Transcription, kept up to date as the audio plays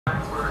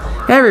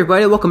Hey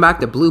everybody, welcome back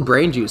to Blue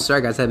Brain Juice.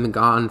 Sorry guys, I haven't been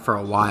gone for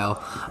a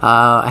while.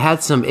 I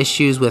had some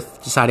issues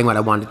with deciding what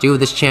I wanted to do with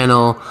this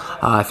channel,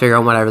 figure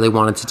out what I really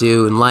wanted to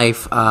do in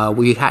life.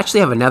 We actually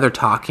have another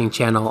talking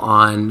channel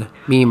on,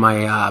 me and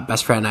my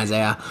best friend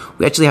Isaiah,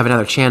 we actually have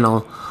another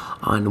channel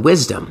on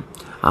Wisdom.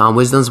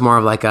 Wisdom's more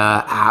of like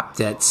a app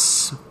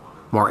that's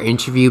more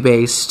interview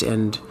based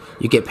and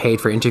you get paid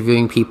for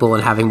interviewing people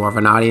and having more of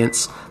an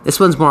audience. This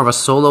one's more of a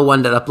solo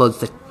one that uploads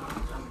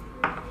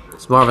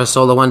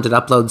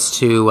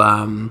to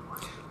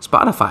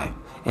Spotify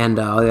and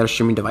all the other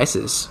streaming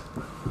devices.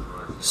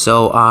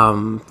 So,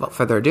 without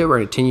further ado, we're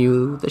going to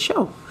continue the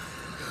show.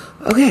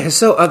 Okay,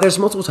 so there's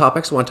multiple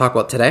topics I want to talk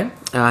about today.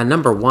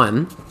 Number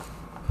one,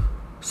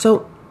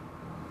 so,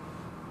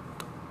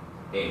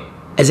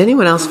 is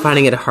anyone else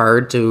finding it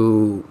hard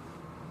to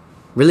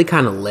really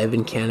kind of live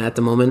in Canada at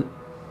the moment?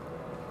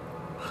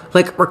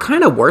 Like, we're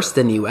kind of worse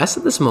than the U.S.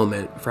 at this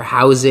moment for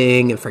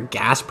housing and for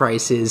gas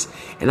prices.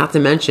 And not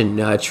to mention,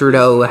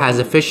 Trudeau has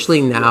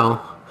officially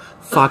now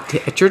fucked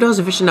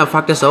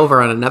us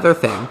over on another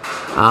thing.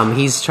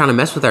 He's trying to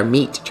mess with our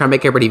meat, trying to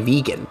make everybody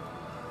vegan.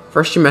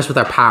 First you mess with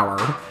our power,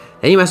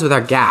 then you mess with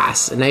our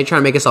gas, and now you're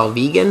trying to make us all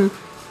vegan?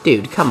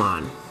 Dude, come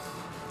on.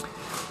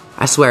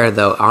 I swear,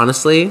 though,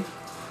 honestly,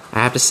 I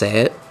have to say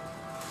it.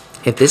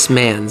 If this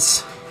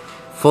man's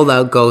full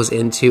out goes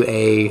into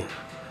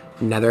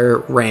another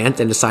rant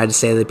and decide to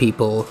say to the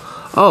people,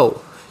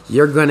 oh,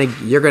 you're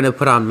gonna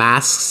put on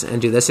masks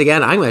and do this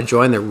again, I'm gonna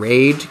join the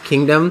Raid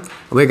Kingdom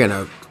and we're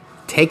gonna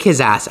take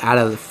his ass out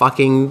of the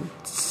fucking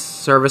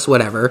service,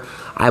 whatever.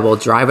 I will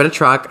drive in a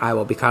truck, I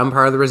will become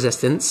part of the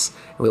resistance,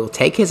 and we will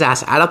take his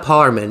ass out of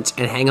Parliament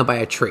and hang him by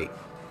a tree.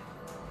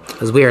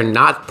 Because we are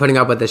not putting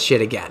up with this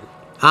shit again.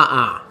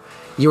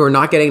 You are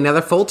not getting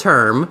another full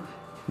term.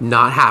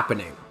 Not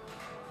happening.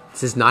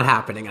 This is not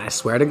happening, and I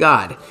swear to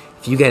God,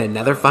 if you get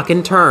another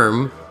fucking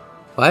term...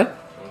 What? I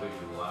don't think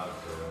he's allowed to.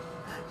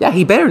 Yeah,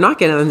 he better not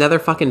get another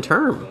fucking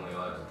term. He's only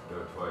allowed to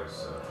do it twice,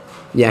 so...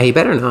 Yeah, he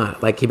better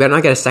not. Like, he better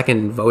not get a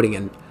second voting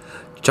in.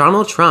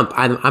 Donald Trump,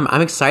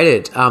 I'm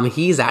excited.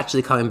 He's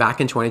actually coming back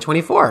in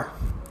 2024.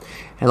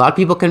 And a lot of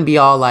people can be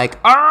all like,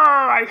 oh,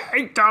 I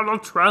hate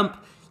Donald Trump.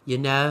 You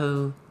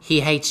know,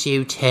 he hates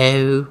you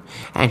too.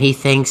 And he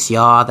thinks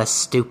you're the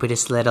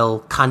stupidest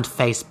little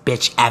cunt-faced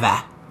bitch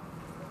ever.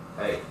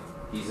 Hey,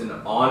 he's an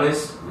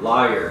honest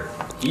liar.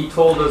 He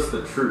told us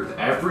the truth.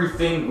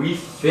 Everything we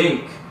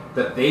think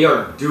that they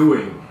are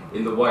doing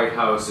in the White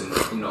House and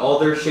in all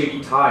their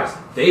shady ties,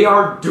 they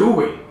are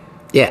doing.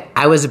 Yeah,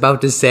 I was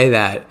about to say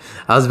that.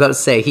 I was about to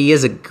say, he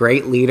is a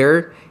great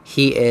leader.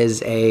 He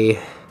is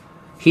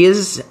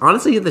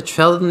honestly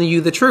telling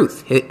you the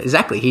truth.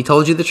 Exactly, he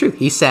told you the truth.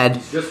 He said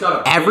He's just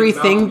got a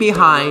everything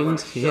behind...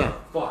 Shut the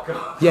fuck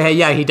up.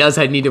 Yeah, he does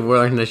need to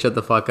learn to shut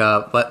the fuck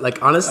up. But,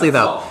 like, honestly,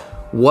 That's though... all.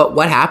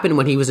 What happened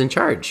when he was in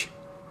charge?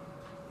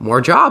 More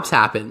jobs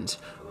happened.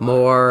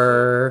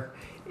 More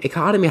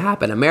economy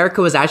happened.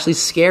 America was actually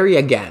scary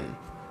again.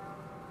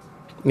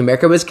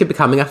 America was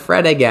becoming a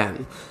threat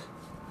again.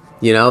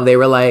 You know, they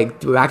were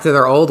like, back to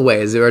their old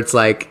ways, where it's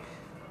like...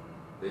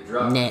 They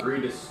dropped 3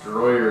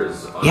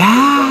 destroyers on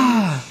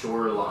Yeah. the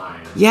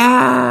shoreline.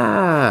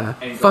 Yeah.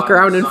 And Fuck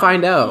around and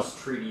find out.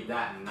 Peace treaty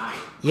that night.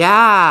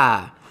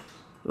 Yeah.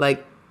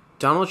 Like,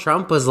 Donald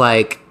Trump was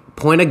like,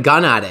 point a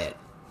gun at it.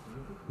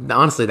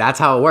 Honestly, that's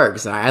how it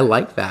works. I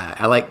like that.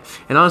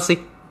 And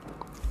honestly,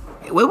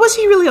 was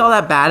he really all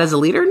that bad as a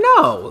leader?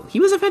 No.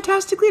 He was a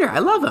fantastic leader. I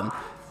love him.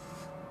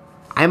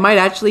 I might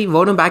actually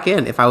vote him back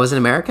in. If I was in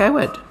America, I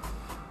would.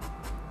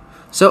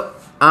 So,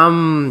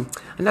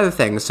 another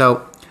thing.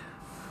 So,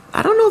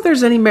 I don't know if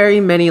there's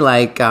many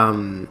like,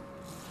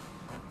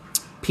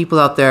 people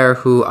out there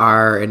who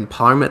are in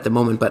Parliament at the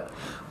moment, but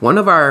one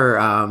of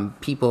our,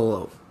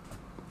 people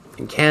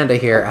in Canada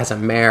here as a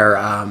mayor,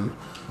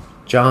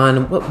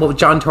 John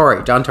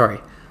Tory.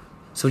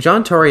 So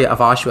John Tory of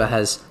Oshawa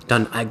has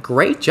done a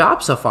great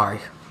job so far.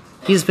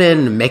 He's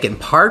been making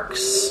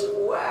parks.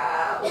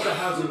 Wow.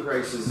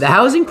 The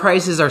housing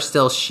prices are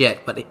still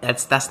shit, but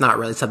that's not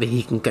really something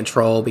he can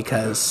control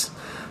because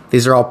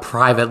these are all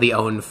privately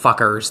owned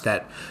fuckers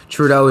that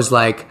Trudeau is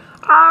like,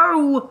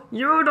 oh,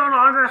 you no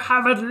longer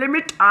have a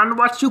limit on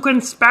what you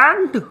can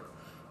spend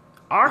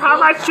or how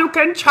much you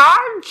can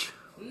charge.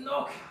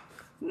 No.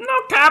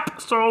 No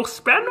cap, so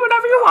spend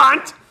whatever you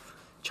want.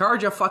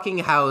 Charge a fucking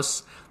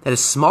house that is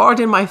smaller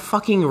than my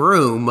fucking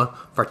room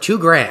for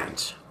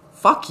 $2,000.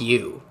 Fuck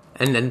you.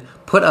 And then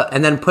put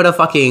a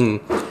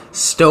fucking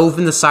stove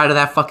in the side of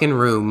that fucking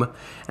room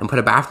and put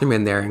a bathroom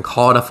in there and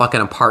call it a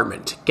fucking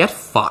apartment. Get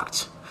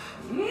fucked.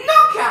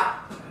 No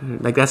cap.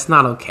 Like, that's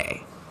not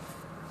okay.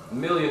 $1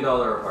 million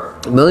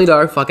apartment. $1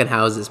 million fucking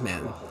houses,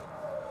 man.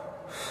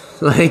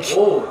 Like,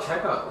 Oh,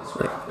 check out this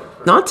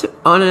graphic.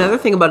 On another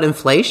thing about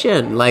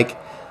inflation, like,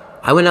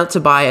 I went out to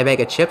buy a bag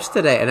of chips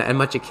today and a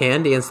bunch of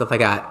candy and stuff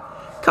like that.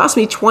 Cost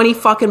me 20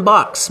 fucking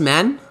bucks,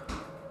 man.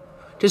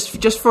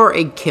 Just for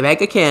a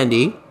bag of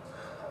candy,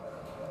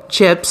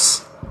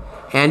 chips,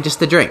 and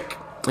just the drink.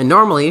 And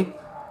normally, it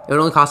would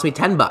only cost me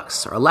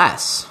 $10 or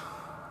less.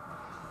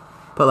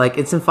 But, like,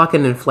 instant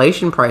fucking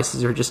inflation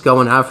prices are just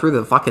going out through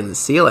the fucking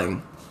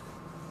ceiling.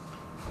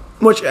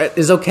 Which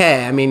is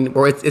okay. I mean,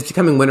 it's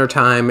becoming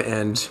wintertime,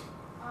 and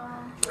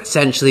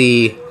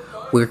essentially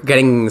we're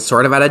getting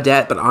sort of out of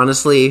debt, but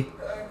honestly,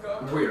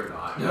 We're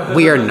not.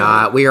 we are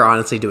not. We are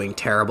honestly doing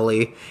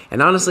terribly.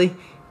 And honestly,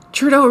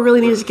 Trudeau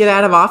really needs to get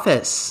out of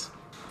office.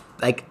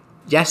 Like,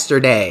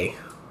 yesterday.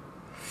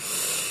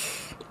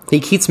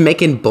 He keeps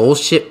making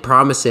bullshit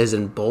promises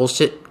and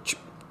bullshit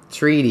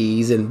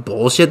treaties and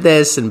bullshit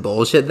this and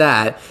bullshit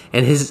that.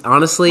 And he's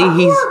not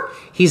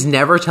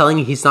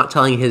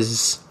telling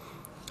his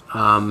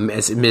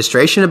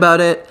administration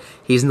about it.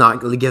 He's not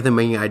going to give them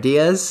any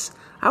ideas.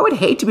 I would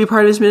hate to be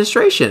part of his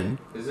administration.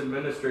 His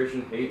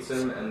administration hates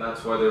him, and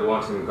that's why they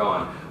want him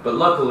gone. But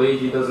luckily,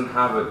 he doesn't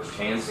have a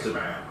chance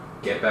to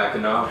get back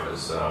in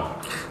office,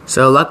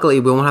 So luckily,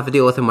 we won't have to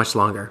deal with him much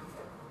longer.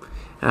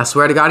 And I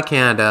swear to God,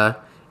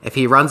 Canada, if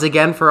he runs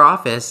again for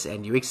office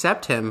and you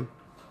accept him,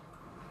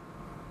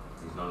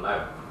 he's not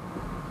allowed.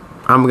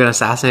 I'm going to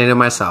assassinate him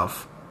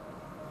myself.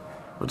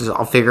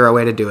 I'll figure a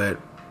way to do it.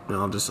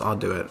 I'll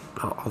do it.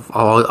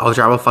 I'll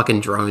drop a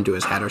fucking drone to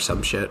his head or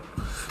some shit.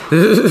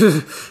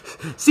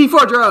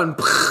 C4 drone.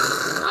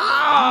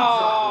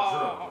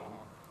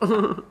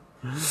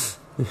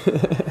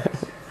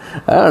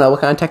 I don't know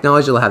what kind of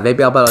technology it'll have.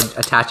 Maybe I'll be able to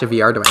attach a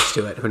VR device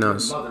to it. Who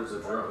knows? Your mother's a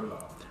drone.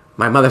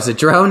 My mother's a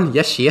drone?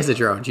 Yes, she is a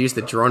drone. She used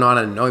to drone on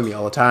and annoy me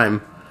all the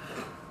time.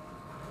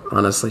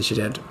 Honestly, she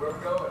did.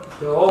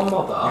 Your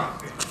mother.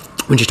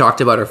 When she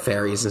talked about her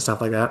fairies and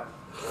stuff like that.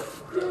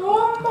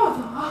 Your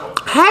mother.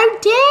 How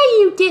dare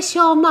you diss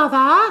your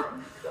mother?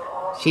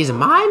 She's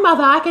my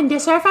mother. I can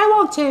diss her if I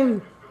want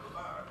to.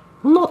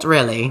 Well, not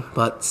really,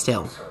 but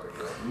still.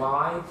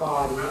 My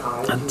body,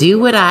 I'll do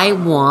what I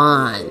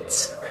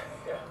want.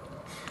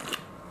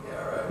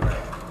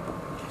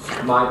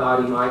 My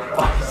body, my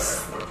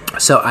choice.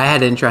 So I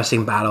had an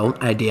interesting battle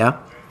idea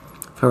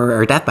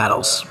for death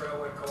battles.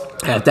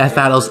 If Death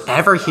Battles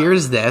ever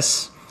hears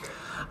this,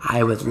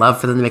 I would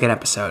love for them to make an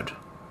episode.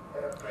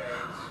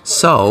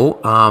 So,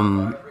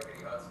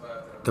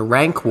 the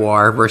rank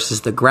war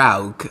versus the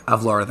Graug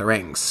of Lord of the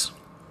Rings.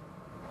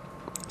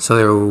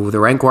 So the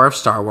rank war of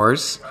Star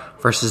Wars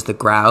versus the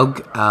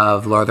Graug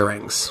of Lord of the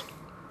Rings.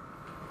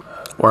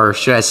 Or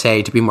should I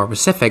say, to be more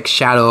specific,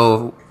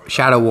 Shadow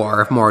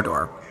War of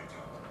Mordor.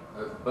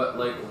 But,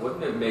 like,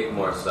 wouldn't it make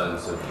more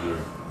sense if you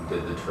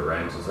did the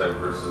Tyrannosaurus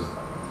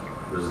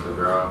versus the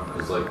Grog?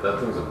 Because, like, that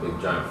thing's a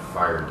big giant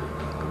fire demon.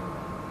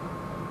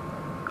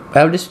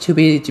 That would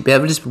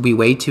just be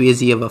way too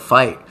easy of a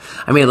fight.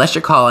 I mean, unless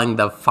you're calling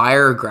the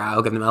fire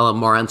Graug and the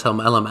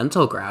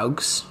elemental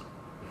Graugs.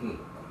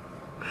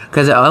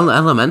 Because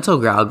elemental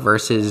Graug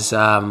versus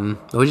what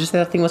did you say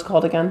that thing was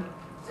called again?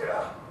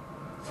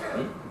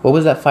 What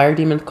was that fire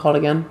demon called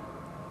again?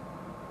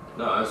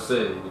 No, I was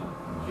saying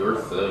your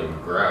thing.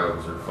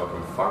 Graugs are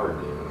fucking fire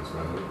demons,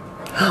 man.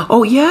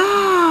 Oh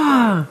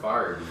yeah,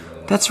 Fire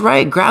demons. that's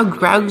right.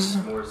 Graugs.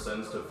 Makes more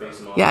sense to face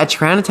them off. Yeah, a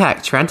Tyrannatek.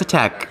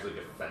 Actually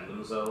defend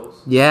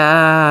themselves.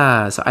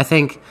 Yeah, so I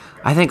think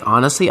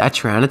honestly, a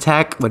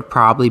Tyrannatek would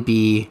probably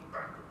be,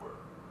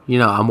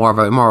 a more of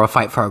a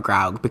fight for a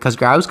Graug, because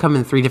Graugs come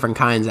in 3 different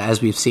kinds,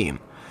 as we've seen.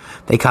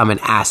 They come in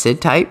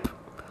acid type,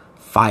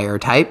 fire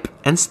type,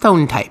 and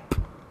stone type.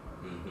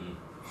 Mm-hmm.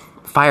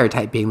 Fire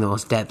type being the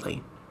most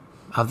deadly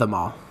of them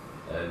all.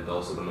 And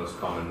also the most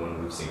common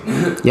one we've seen.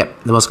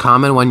 Yep, the most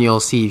common one you'll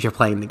see if you're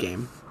playing the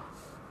game.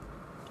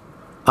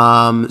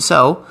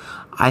 So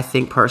I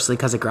think personally,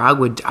 because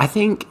I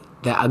think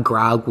that a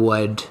Graug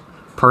would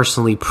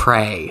personally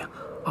prey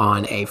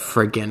on a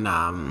friggin'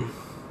 on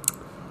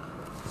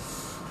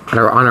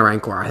a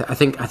rank war. I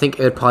think it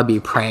would probably be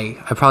prey.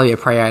 It'd probably be a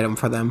prey item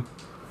for them.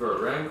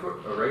 For a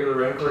regular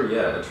Rancor,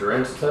 yeah. A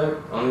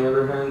Tyrannosaurus, on the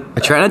other hand,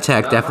 A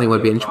Tyrannotek definitely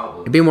would be.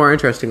 It'd be more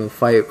interesting of a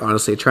fight.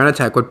 Honestly, a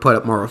Tyrannotek would put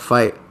up more of a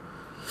fight.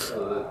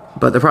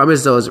 But the problem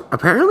is, though, is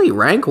apparently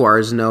rank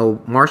wars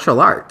know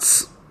martial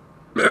arts.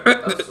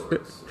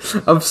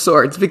 Of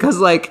sorts, because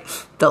like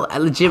they'll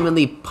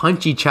legitimately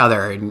punch each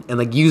other and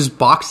like use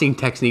boxing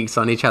techniques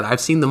on each other. I've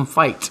seen them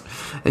fight,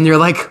 and you're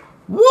like,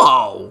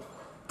 whoa,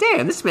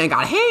 damn, this man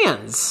got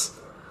hands.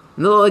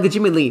 And they'll like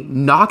legitimately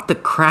knock the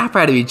crap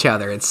out of each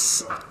other.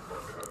 It's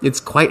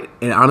quite,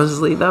 and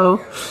honestly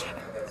though,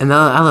 and the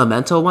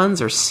elemental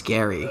ones are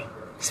scary,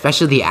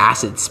 especially the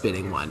acid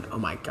spitting one. Oh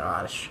my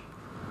gosh.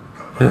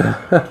 What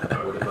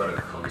about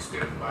a cum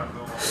spitting one?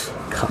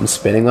 Cum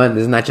spitting one?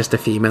 Isn't that just a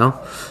female?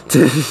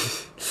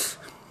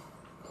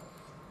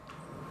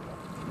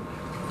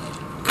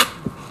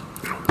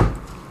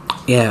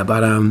 Yeah,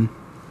 but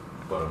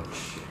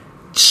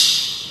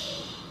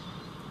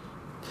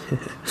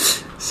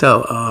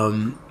so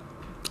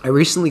I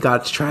recently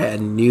got to try a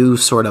new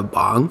sort of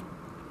bong,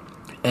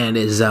 and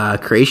is a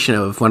creation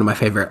of one of my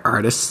favorite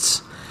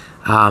artists,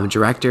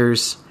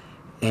 directors,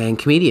 and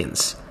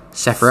comedians,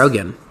 Seth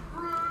Rogen.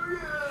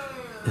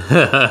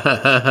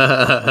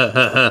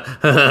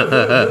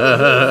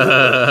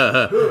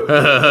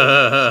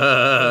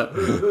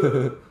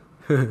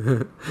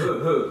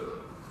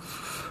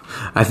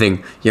 I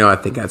think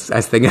that's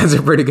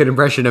a pretty good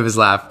impression of his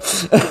laugh.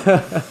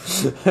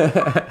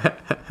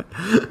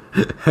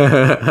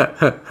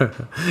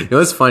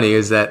 What's funny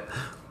is that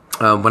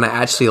when I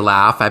actually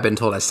laugh, I've been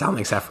told I sound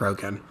like Seth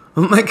Rogen.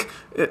 I'm like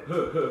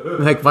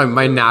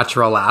my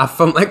natural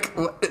laugh. I'm like,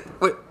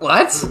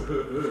 what?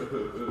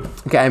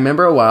 Okay, I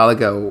remember a while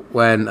ago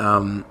when,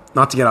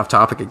 not to get off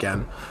topic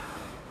again.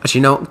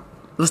 Actually, no,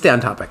 let's stay on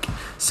topic.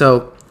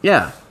 So,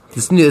 yeah,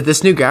 this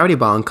new Gravity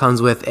Bong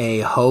comes with a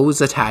hose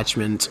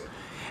attachment,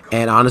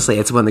 and honestly,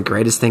 it's one of the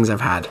greatest things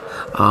I've had.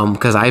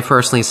 Because I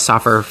personally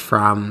suffer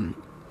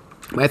from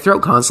my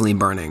throat constantly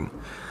burning.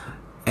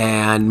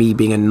 And me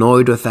being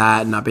annoyed with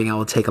that and not being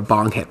able to take a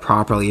bong hit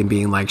properly and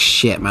being like,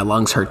 shit, my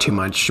lungs hurt too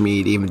much for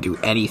me to even do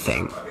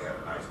anything.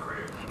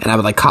 And I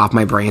would like cough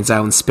my brains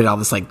out and spit all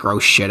this like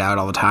gross shit out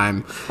all the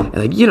time. And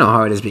like, you know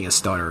how it is being a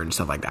stoner and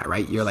stuff like that,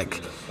 right? You're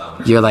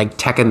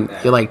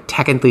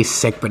technically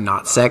sick but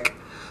not sick.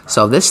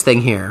 So this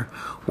thing here,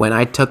 when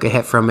I took a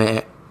hit from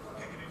it,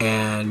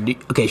 and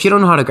okay, if you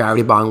don't know how the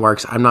Gravity Bong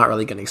works, I'm not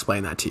really gonna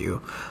explain that to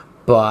you.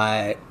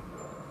 But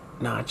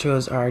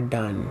nachos are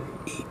done.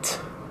 Eat.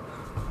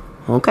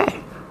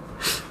 Okay.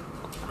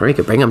 Or you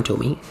could bring them to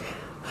me.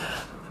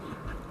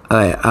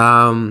 Alright,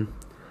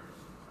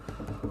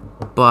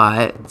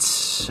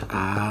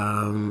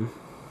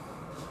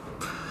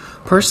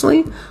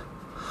 personally,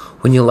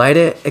 when you light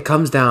it, it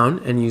comes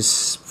down and you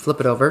flip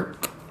it over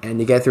and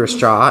you get through a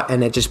straw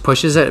and it just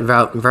pushes it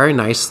out very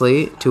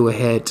nicely to a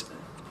hit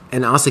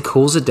and honestly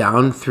cools it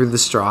down through the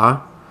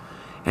straw.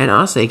 And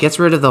honestly, it gets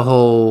rid of the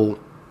whole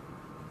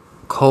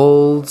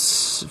cold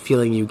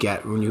feeling you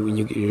get when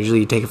you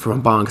usually take it from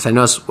a bong. Because I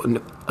know,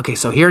 okay,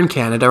 so here in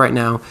Canada right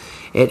now,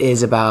 it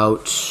is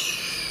about,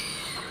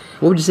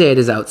 what would you say it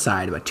is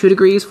outside? About 2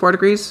 degrees, 4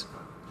 degrees?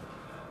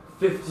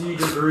 50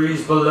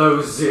 degrees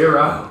below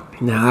zero.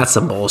 No, that's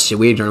some bullshit.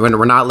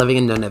 We're not living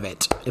in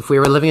Nunavut. If we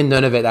were living in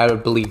Nunavut, I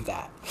would believe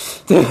that.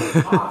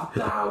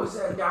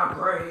 1,000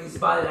 degrees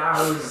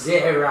below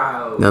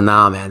zero.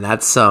 No, man,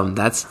 that's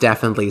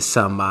definitely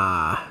some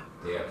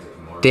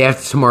day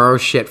after tomorrow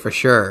shit for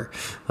sure.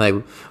 Like,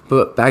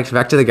 but back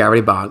to the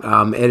Gravity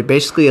Bong. It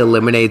basically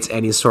eliminates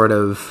any sort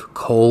of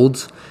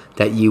cold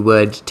that you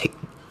would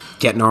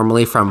get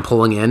normally from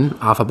pulling in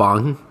off a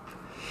bong,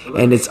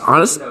 and it's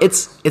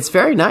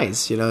very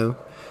nice, you know.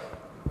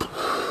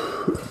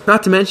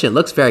 Not to mention, it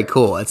looks very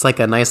cool. It's like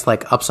a nice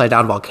like upside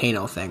down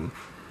volcano thing.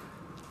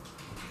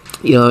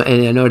 You know,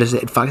 and I noticed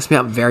it fucks me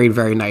up very,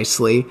 very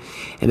nicely.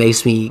 It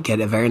makes me get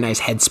a very nice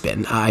head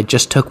spin. I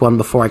just took one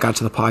before I got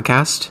to the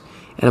podcast,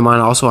 and I'm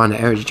also on an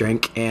energy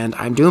drink, and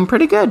I'm doing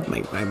pretty good.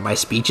 My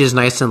speech is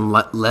nice and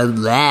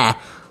legible.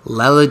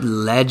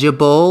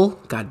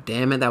 God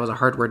damn it, that was a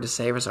hard word to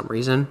say for some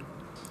reason.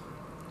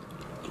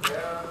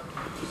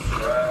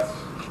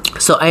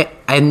 So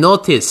I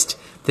noticed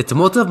that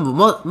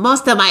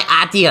most of my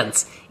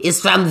audience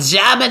is from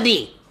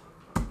Germany.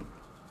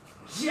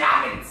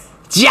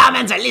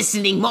 Germans are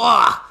listening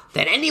more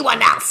than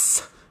anyone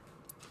else.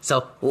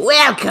 So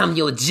welcome,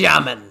 you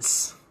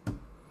Germans.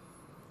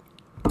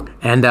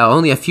 And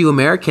only a few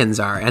Americans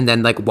are, and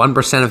then like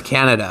 1% of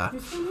Canada.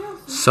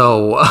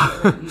 So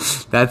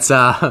that's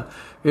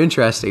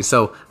interesting.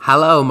 So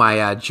hello,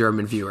 my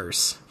German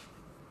viewers.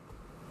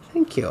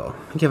 Thank you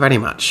very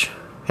much.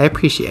 I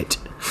appreciate it.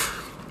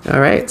 All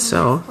right,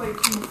 so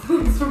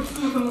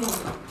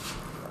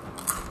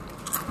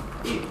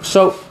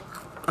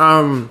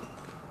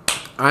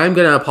I'm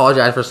gonna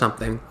apologize for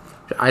something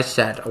I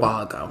said a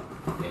while ago.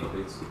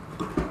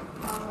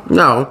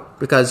 No,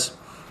 because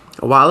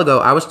a while ago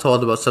I was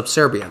told about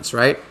subservience,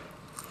 right?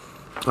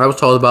 I was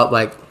told about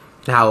like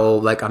how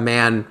like a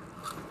man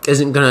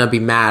isn't gonna be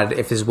mad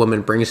if his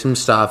woman brings him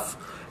stuff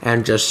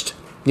and just,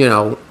 you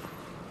know,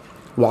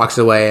 walks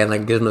away and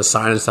like gives him a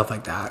sign and stuff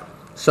like that.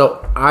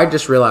 So I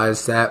just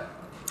realized that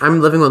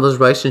I'm living one of those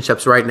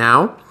relationships right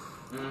now,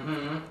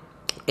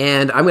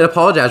 and I'm gonna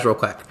apologize real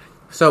quick.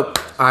 So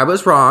I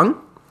was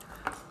wrong.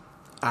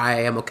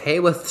 I am okay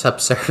with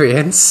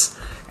subservience,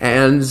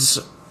 and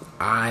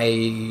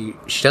she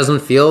doesn't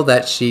feel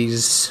that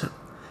she's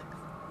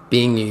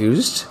being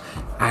used.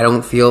 I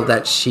don't feel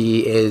that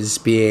she is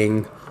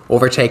being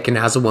overtaken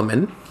as a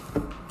woman.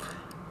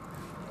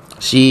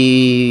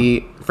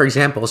 For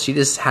example, she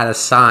just had a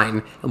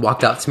sign and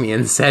walked up to me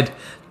and said,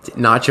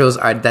 nachos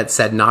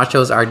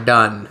are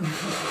done.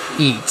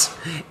 Eat.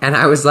 And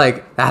I was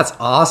like, that's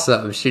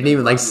awesome. She didn't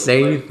even like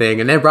say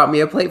anything, and then brought me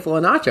a plate full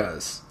of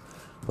nachos.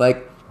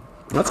 Like,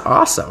 that's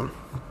awesome.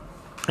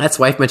 That's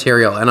wife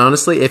material. And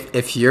honestly,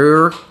 if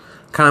you're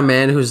kind of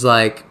man who's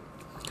like,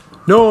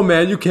 no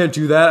man, you can't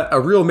do that. A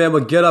real man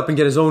would get up and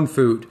get his own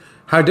food.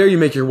 How dare you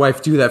make your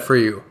wife do that for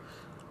you?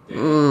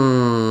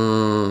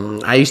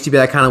 I used to be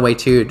that kind of way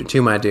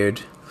too, my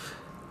dude.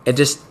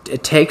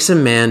 It takes a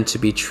man to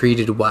be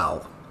treated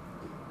well.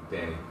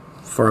 Danny.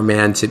 For a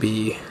man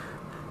to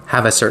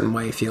have a certain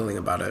way of feeling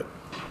about it.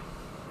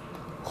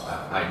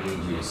 I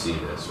need you to see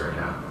this right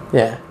now.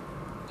 Yeah.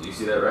 Do you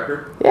see that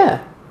record?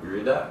 Yeah. You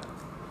read that?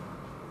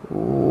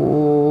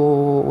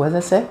 Ooh, what does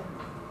that say?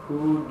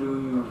 Who do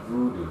you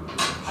voodoo?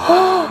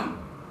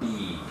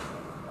 B.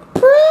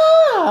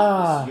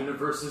 Bruh! This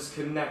universe is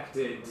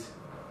connected.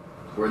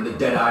 We're in the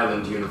Dead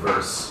Island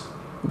universe.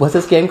 What's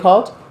this game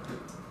called?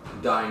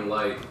 Dying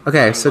Light.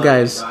 Okay, Dying so Light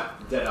guys. and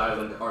Dead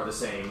Island are the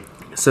same.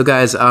 So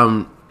guys,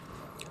 my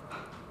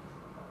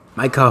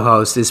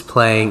co-host is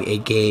playing a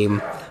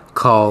game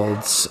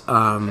called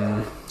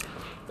Dying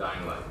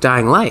Light.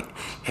 Dying Light,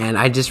 and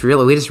we just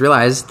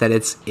realized that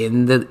it's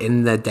in the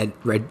dead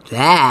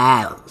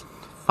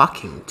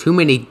fucking too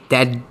many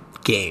dead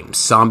games,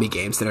 zombie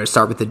games that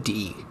start with a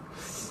D.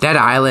 Dead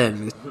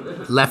Island,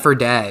 Left 4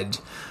 Dead.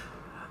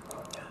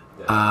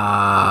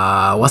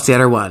 What's the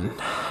other one?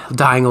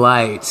 Dying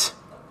Light.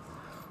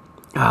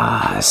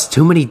 It's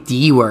too many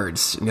D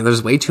words. You know,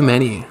 there's way too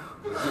many.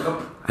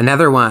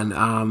 Another one.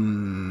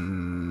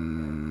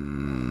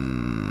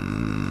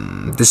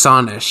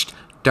 Dishonored,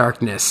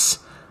 Darkness,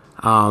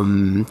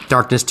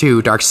 Darkness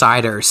 2,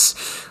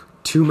 Darksiders.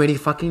 Too many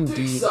fucking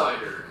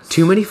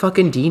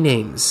D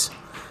names.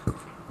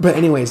 But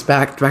anyways,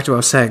 back to what I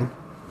was saying.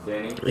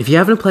 Danny? If you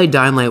haven't played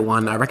Dying Light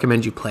 1, I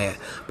recommend you play it.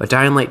 But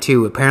Dying Light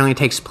 2 apparently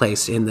takes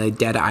place in the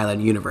Dead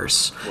Island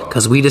universe.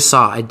 Because we just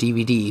saw a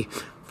DVD,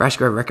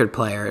 fresh record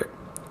player,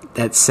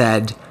 that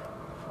said,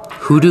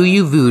 "Who do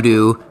you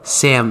voodoo?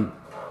 Sam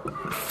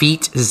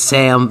B."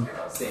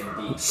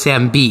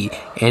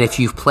 And if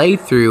you've played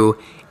through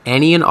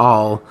any and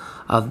all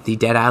of the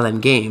Dead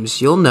Island games,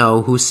 you'll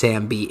know who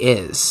Sam B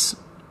is.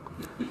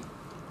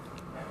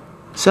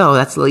 So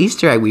that's the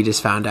Easter egg we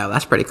just found out.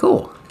 That's pretty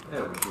cool.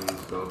 Yeah, which means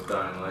both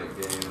Dying Light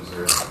games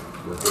are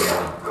within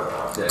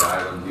the Dead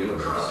Island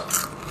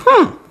universe.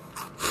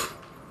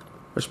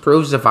 Which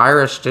proves the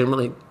virus did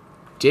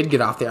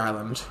get off the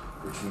island.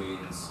 Which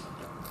means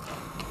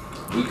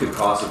we could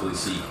possibly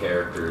see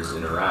characters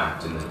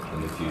interact in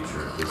the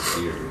future of this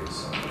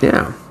series.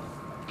 Yeah.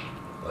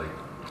 Like,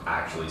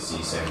 actually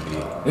see Sam B.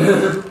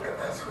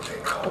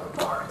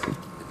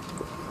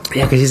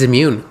 Yeah, because he's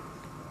immune.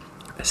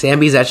 Sam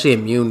B's actually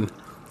immune.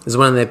 He's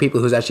one of the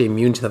people who's actually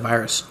immune to the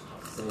virus.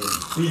 Sam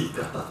B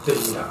got the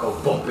thing that go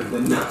bump in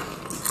the night.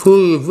 Who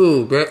you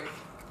voodoo, bitch?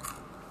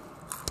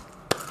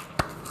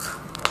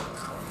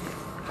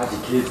 How'd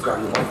your kids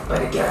grab your wife?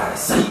 Better get out of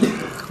sight.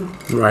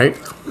 Right.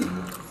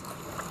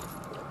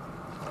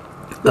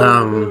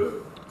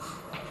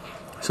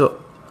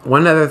 So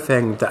one other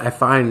thing that I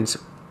find,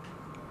 so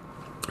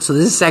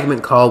this is a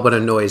segment called "What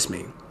Annoys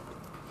Me"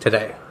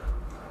 today.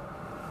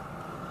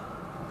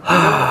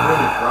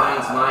 Really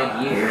grinds my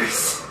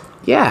gears.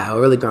 Yeah, what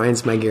really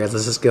grinds my gears.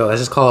 Let's just go.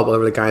 Let's just call it what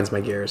really grinds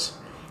my gears.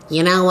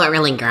 You know what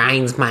really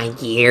grinds my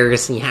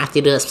gears? And you have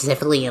to do it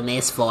specifically in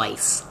this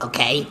voice,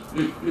 okay?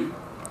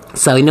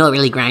 So, you know what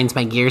really grinds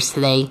my gears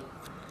today?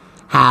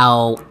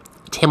 How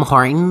Tim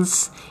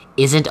Hortons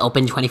isn't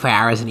open 24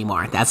 hours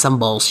anymore. That's some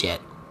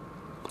bullshit.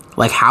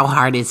 Like, how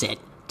hard is it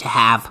to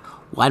have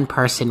one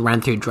person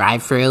run through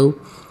drive-thru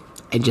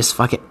and just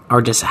fuck it,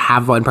 or just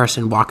have one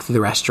person walk through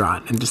the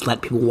restaurant and just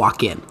let people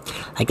walk in?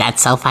 Like,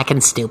 that's so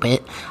fucking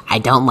stupid. I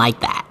don't like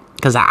that.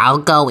 Because I'll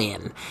go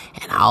in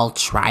and I'll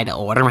try to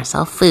order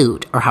myself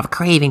food or have a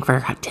craving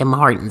for Tim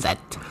Hortons at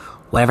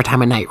whatever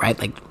time of night, right?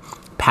 Like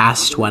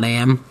past 1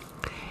 a.m.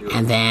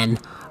 And then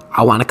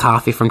I want a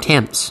coffee from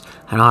Tim's.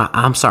 And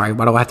I'm sorry,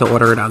 why do I have to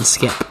order it on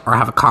Skip or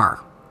have a car?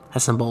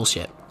 That's some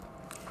bullshit.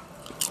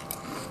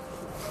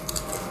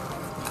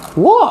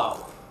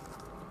 Whoa!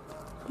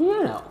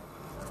 Piano.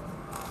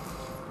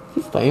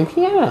 He's playing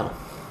piano.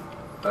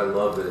 I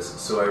love this.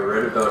 So I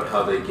read about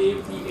how they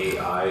gave the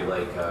AI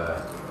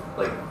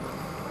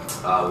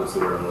what's the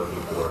word I'm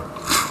looking for?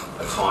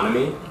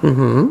 Autonomy.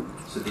 Mm-hmm.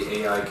 So the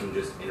AI can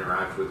just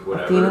interact with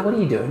whatever. Dina, what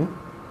are you doing?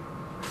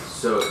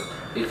 So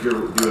if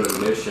you're doing a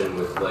mission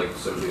with like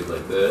some dude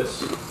like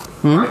this,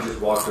 I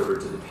just walked over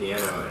to the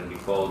piano and he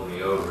followed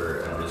me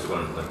over and just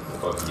went like, "The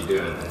fuck are you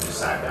doing?" and just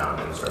sat down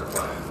and started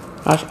playing.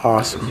 That's Because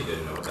awesome. he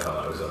didn't know what the hell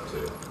I was up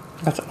to.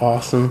 That's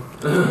awesome.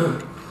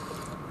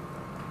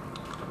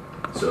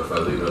 So if I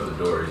leave out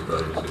the door, he's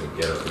probably just gonna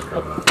get up and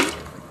come out.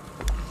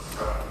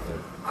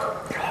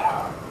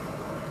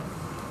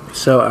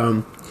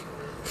 So,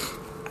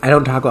 I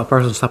don't talk about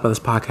personal stuff on this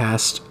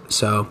podcast,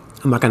 so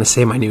I'm not going to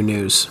say my new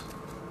news.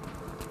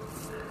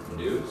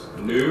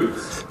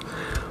 Nudes?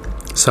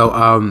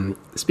 So,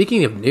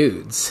 speaking of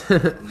nudes,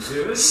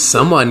 Nudes?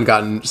 someone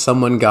got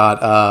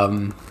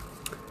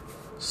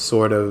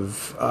sort of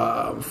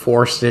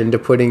forced into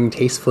putting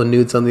tasteful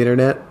nudes on the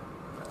internet.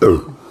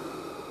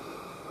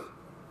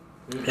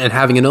 And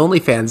having an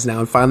OnlyFans now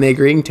and finally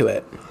agreeing to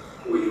it.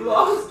 We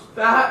lost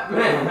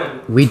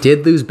Batman! We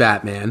did lose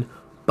Batman,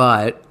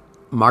 but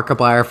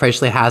Markiplier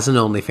officially has an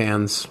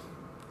OnlyFans.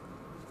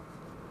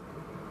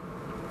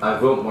 I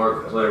vote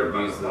Markiplier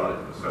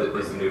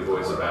is the new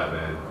voice of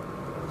Batman.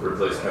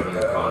 Replace Kevin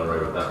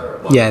Conroy with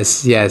that.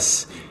 Yes.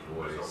 Voice.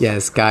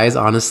 Yes, guys,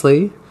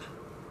 honestly,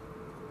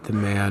 the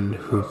man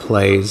who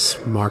plays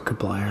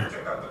Markiplier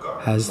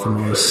has the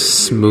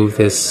most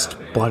smoothest,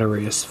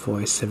 butteriest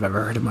voice I've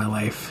ever heard in my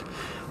life.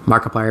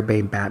 Markiplier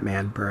being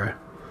Batman, bruh.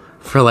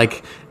 For,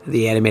 like,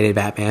 the animated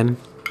Batman,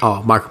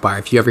 Oh, Markiplier,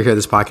 if you ever hear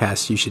this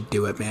podcast, you should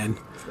do it, man.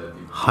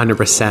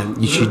 100%.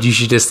 You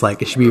should just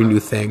like, it should be your new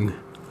thing.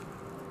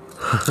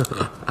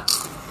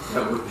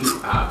 That would be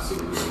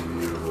absolutely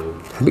beautiful.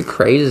 That'd be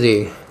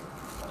crazy.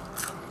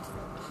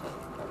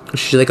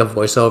 Should like a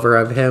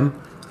voiceover of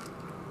him.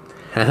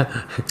 I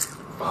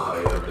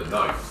am the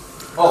night.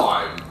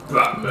 I'm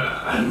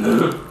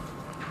Batman.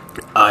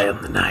 I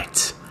am the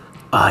knight.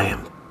 I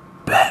am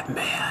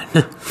Batman.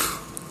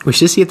 We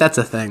should see if that's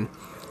a thing.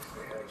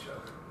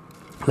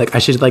 Like, I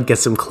should like get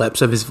some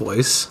clips of his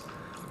voice.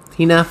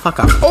 Tina, fuck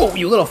up. Oh,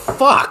 you little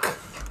fuck!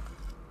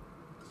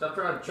 Stop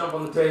trying to jump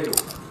on the table.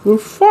 Well,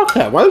 fuck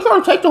that. Why are you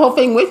trying to take the whole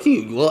thing with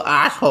you, you little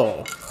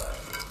asshole?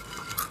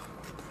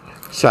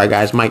 Sorry,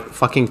 guys. My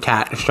fucking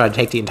cat is trying to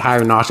take the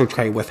entire nacho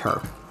tray with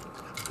her.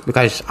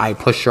 Because I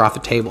pushed her off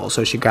the table,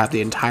 so she grabbed the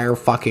entire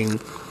fucking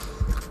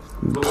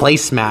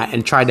placemat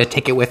and tried to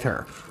take it with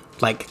her.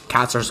 Like,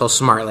 cats are so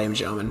smart, ladies and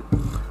gentlemen.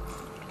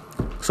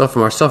 So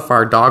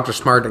far, dogs are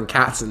smarter than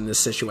cats in this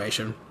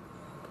situation.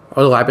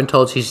 Although I've been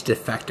told she's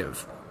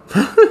defective.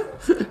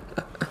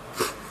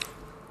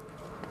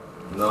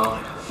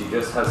 No, she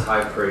just has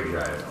high prey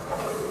drive.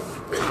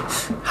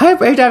 High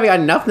prey driving got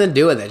nothing to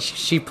do with it.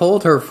 She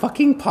pulled her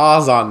fucking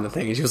paws on the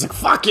thing and she was like,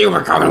 fuck you,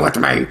 we're coming with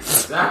me.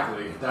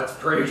 Exactly, that's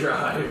prey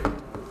drive.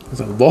 That's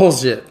some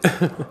bullshit.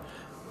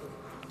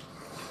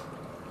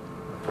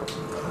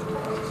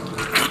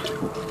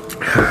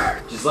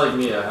 Just like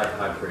me, I have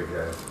high prey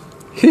drive.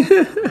 Hey,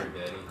 Daddy,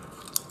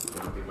 you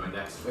want to be my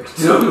next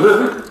victim?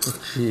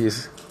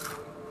 Jeez.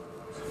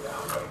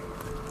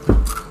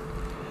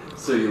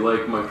 So you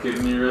like my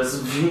kidney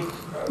recipe?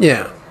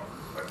 Yeah.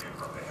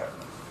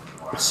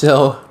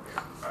 So,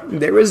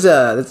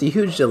 that's a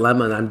huge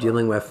dilemma that I'm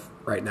dealing with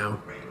right now.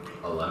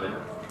 A lemon?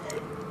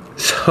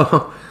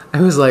 So,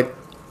 I was like,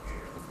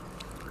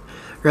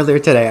 earlier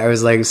today, I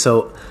was like,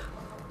 so,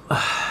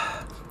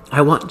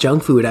 I want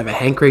junk food. I have a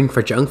hankering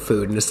for junk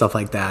food and stuff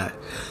like that.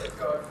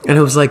 And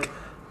it was like,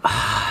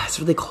 it's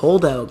really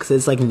cold out because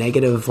it's like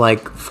negative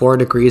like 4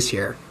 degrees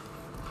here.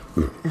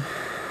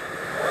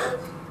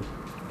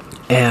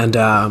 And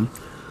I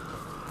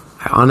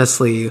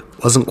honestly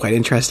wasn't quite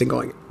interested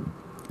in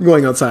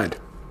going outside.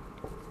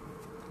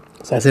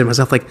 So I said to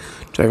myself, like,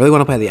 do I really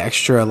want to pay the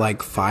extra like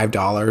 $5?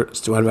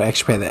 Do I want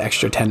to pay the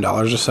extra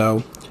 $10 or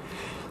so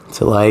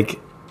to like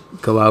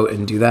go out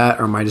and do that?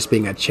 Or am I just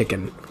being a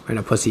chicken and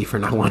a pussy for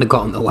not wanting to go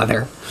out in the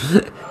weather?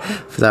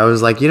 Because I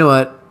was like, you know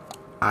what?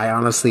 I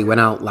honestly went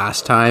out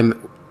last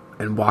time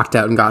and walked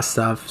out and got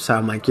stuff. So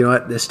I'm like, you know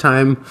what? This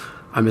time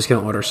I'm just going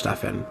to order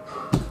stuff in.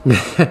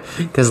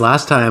 Because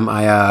last time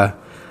I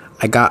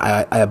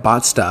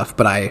bought stuff,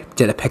 but I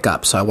did a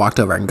pickup. So I walked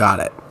over and got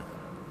it.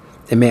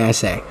 And may I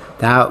say,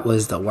 that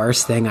was the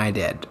worst thing I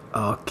did.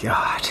 Oh,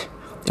 God.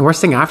 The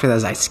worst thing after that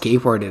is I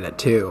skateboarded it,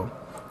 too.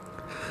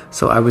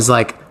 So I was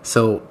like,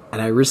 and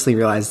I recently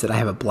realized that I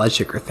have a blood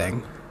sugar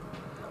thing.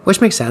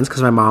 Which makes sense,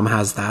 because my mom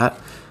has that.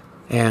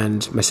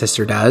 And my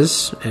sister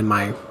does. And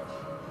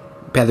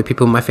the other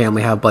people in my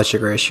family have blood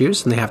sugar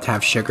issues. And they have to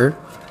have sugar,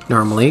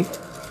 normally.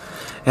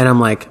 And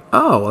I'm like,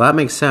 oh, well, that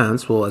makes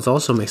sense. Well, it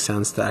also makes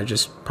sense that I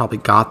just probably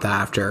got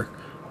that after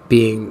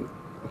being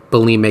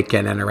bulimic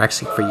and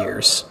anorexic for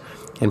years.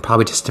 And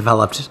probably just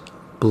developed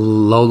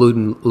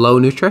low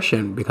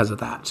nutrition because of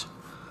that.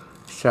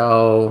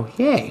 So,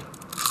 yay.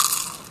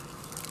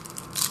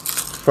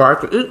 So I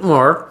have to eat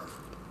more.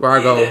 Where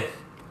I go,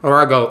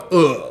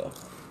 ugh.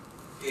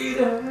 Eat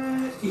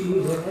it, eat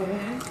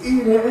it,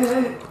 eat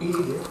it, eat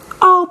it.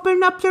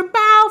 Open up your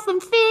mouth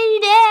and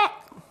feed it.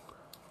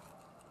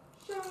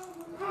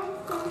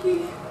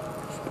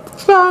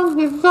 Strong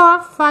is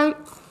your fight.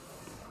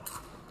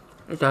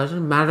 It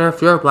doesn't matter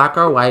if you're black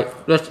or white.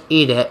 Just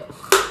eat it.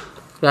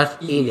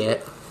 Just eat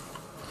it.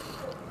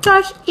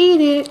 Just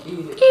eat it.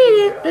 Eat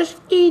it.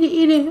 Just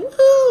eat it.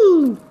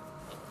 Ooh.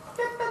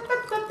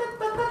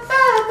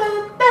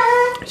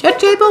 Your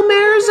table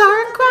mirrors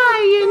are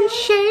crying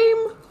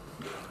shame.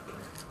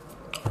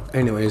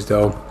 Anyways,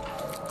 though.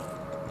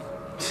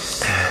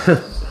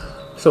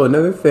 So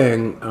another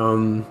thing,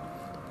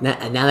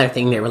 Another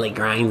thing that really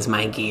grinds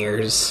my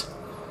gears.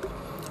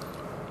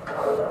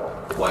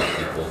 White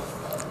people.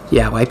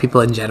 yeah, white people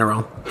in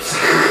general.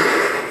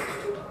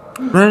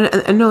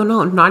 And no,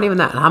 not even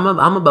that. I'm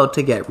about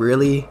to get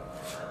really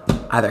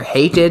either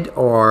hated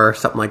or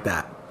something like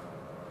that.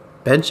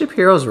 Ben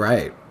Shapiro's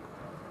right.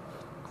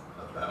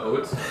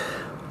 About?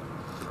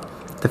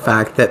 The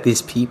fact that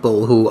these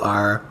people who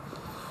are,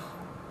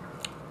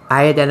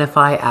 I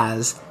identify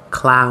as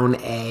Clown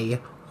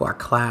A or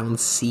Clown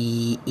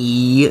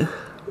CE.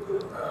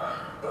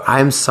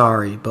 I'm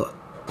sorry, but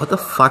what the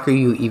fuck are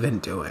you even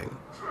doing?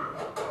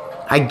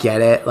 I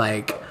get it,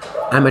 like,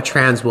 I'm a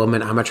trans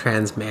woman, I'm a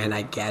trans man,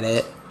 I get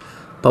it.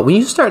 But when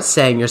you start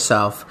saying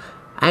yourself,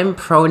 I'm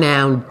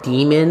pronoun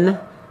demon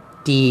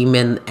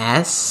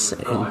S,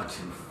 Not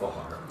too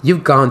far.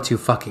 you've gone too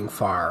fucking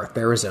far.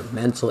 There is a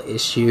mental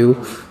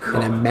issue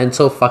and a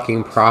mental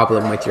fucking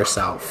problem with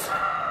yourself.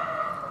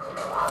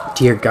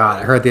 Dear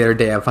God, I heard the other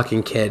day a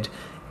fucking kid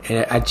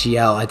at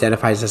GL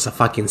identifies as a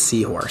fucking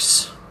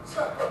seahorse.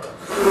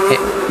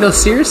 No,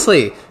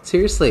 seriously.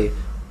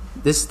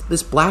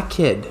 This black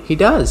kid, he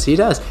does,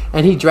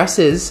 and he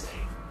dresses.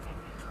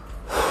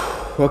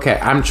 Okay,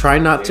 I'm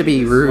trying not to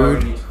be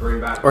rude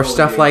or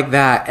stuff like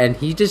that, and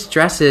he just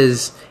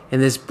dresses in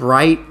this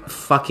bright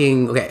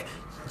fucking. Okay,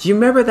 do you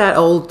remember that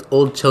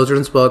old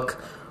children's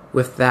book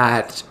with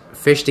that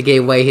fish that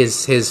gave away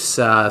his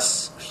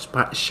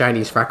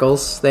shiny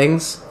freckles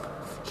things?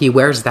 He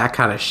wears that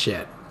kind of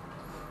shit.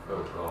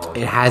 Oh,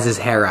 It has his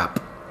hair up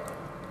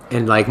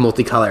and like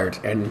multicolored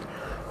and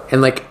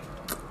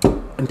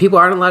people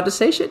aren't allowed to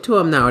say shit to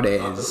him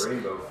nowadays. Not the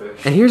rainbow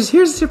fish. And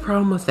here's the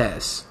problem with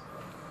this.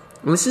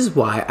 And this is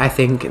why I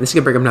think this is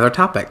gonna bring up another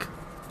topic.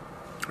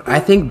 I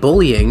think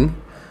bullying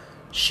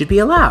should be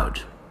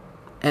allowed.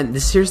 And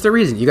here's the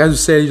reason. You guys are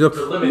saying, To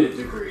limited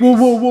degrees.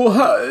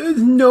 whoa,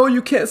 no,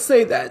 you can't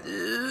say that.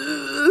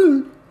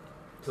 To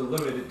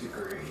limited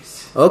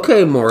degrees.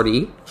 Okay,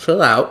 Morty,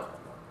 chill out.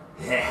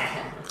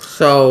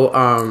 So,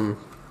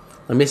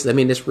 let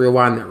me just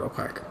rewind there real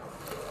quick.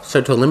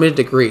 So, to a limited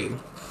degree,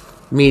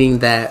 meaning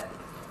that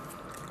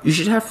you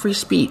should have free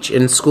speech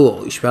in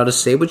school. You should be able to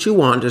say what you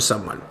want to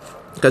someone.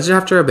 Because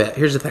after a bit,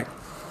 here's the thing.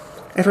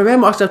 If a man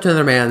walks up to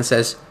another man and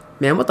says,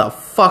 "Man, what the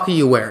fuck are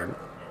you wearing?"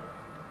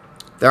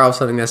 They're all of a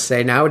sudden going to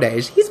say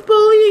nowadays, he's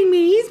bullying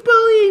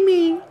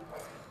me.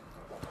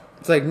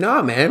 It's like,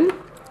 nah, man.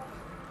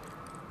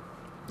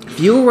 If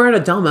you were wearing a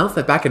dumb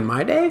outfit back in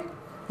my day,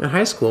 in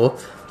high school,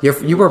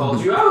 you were...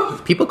 Called you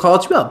out. People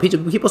called you out.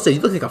 People said, you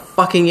look like a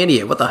fucking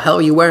idiot. What the hell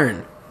are you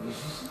wearing?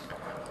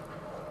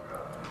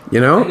 You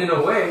know? And in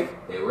a way,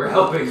 they were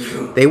helping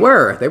you. They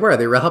were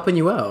helping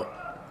you out.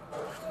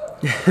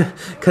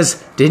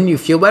 Because didn't you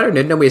feel better?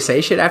 Didn't nobody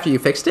say shit after you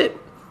fixed it?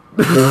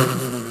 Or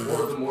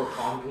the more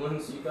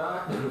compliments you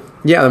got.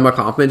 Yeah, the more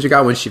compliments you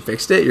got when she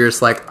fixed it, you're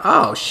just like,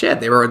 oh shit,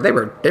 they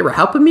were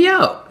helping me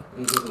out.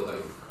 Like,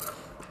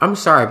 I'm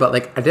sorry, but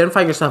like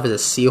identifying yourself as a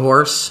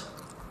seahorse,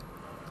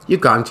 you've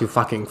gone too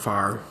fucking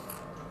far.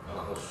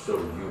 I'll show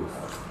you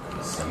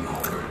a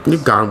seahorse.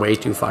 You've gone way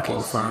too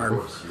fucking far.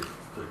 Seahorse, you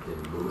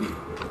freaking booty.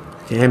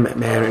 Damn it,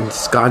 man,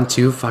 it's gone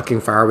too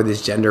fucking far with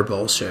this gender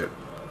bullshit.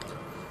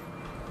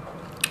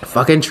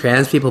 Fucking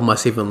trans people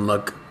must even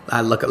look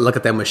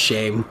at them with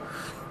shame.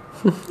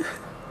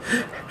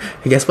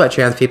 And guess what,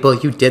 trans people?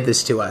 You did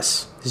this to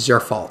us. This is your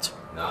fault.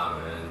 Nah,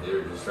 man, they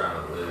were just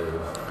trying to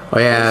live. Oh,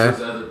 yeah? This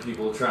is other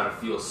people trying to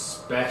feel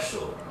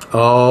special.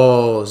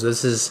 Oh, so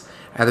this is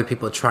other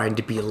people trying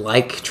to be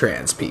like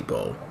trans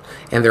people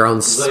in their own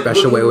Like,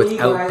 special look way at me,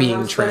 without guys, being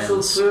I'm special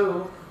trans.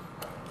 too.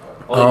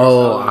 All Oh,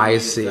 you're telling me I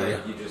is see.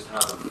 that you just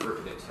have a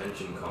freaking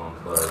attention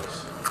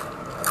complex.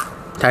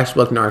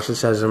 Textbook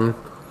narcissism.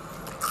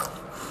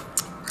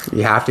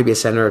 You have to be a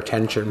center of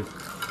attention.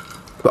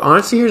 But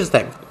honestly, here's the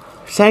thing.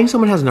 Saying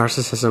someone has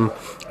narcissism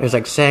is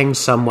like saying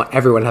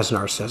everyone has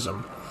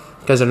narcissism.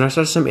 Because a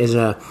narcissism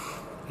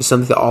is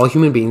something that all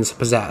human beings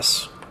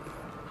possess.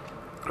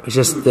 It's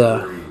just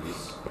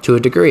to a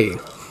degree.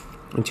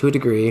 And to a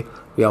degree,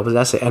 we all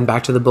possess it. And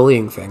back to the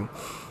bullying thing.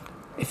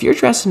 If you're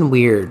dressing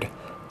weird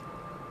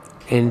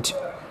and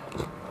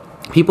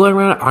people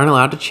aren't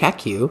allowed to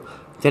check you,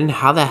 then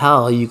how the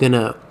hell are you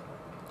gonna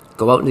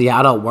go out in the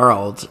adult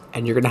world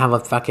and you're gonna have a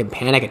fucking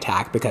panic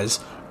attack because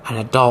an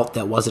adult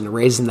that wasn't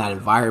raised in that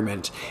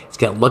environment is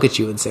gonna look at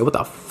you and say, "What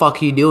the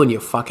fuck are you doing, you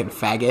fucking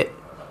faggot?"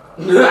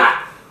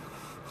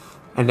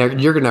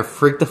 And you're gonna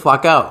freak the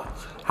fuck out.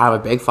 Have a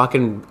big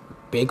fucking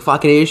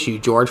issue,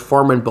 George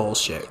Foreman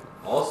bullshit.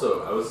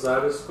 Also,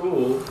 outside of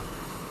school,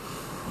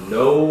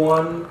 no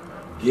one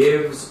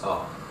gives a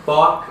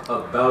fuck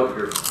about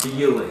your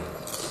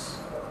feelings.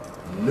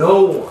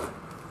 No one.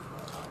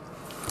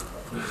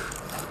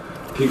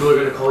 People are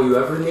going to call you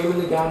every name in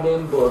the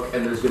goddamn book,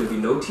 and there's going to be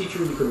no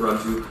teacher you can run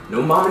to,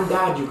 no mom and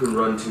dad you can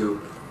run to.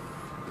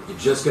 You're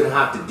just going to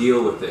have to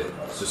deal with it.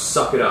 So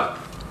suck it up.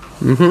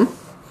 Mm-hmm.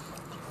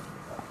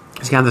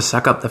 It's gonna have to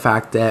suck up the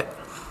fact that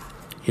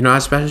you're not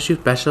as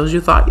special as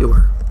you thought you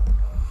were.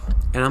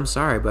 And I'm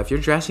sorry, but if you're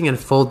dressing in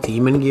full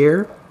demon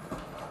gear,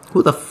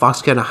 who the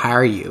fuck's gonna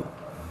hire you?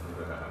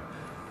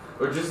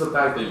 Or just the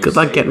fact that you're Good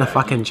luck saying getting a that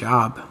fucking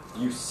job.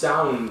 You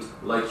sound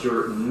like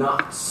you're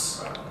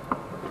nuts.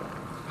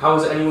 How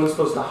is anyone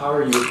supposed to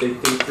hire you if they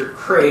think you're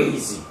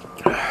crazy?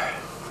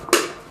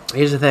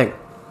 Here's the thing.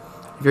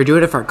 If you're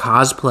doing it for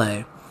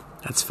cosplay,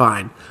 that's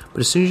fine.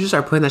 But as soon as you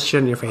start putting that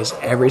shit on your face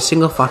every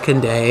single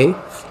fucking day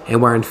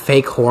and wearing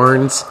fake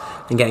horns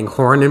and getting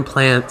horn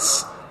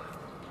implants,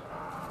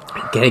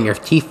 getting your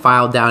teeth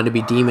filed down to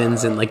be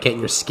demons and like getting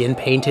your skin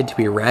painted to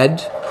be red,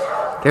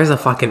 there's a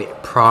fucking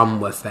problem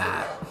with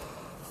that.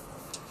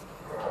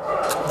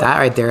 That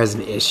right there is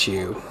an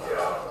issue.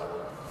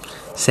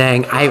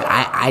 Saying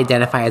I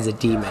identify as a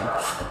demon.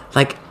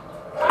 Like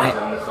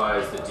Identify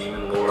as the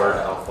demon lord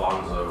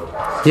Alfonso.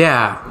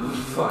 yeah.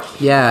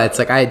 Fuck. Yeah, it's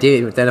like I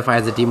did identify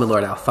as the demon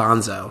lord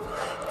Alfonso.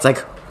 It's like,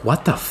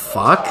 what the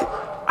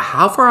fuck?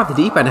 How far off the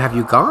deep end have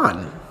you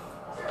gone?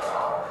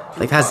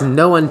 Like, has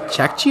no one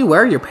checked you?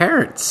 Where are your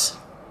parents?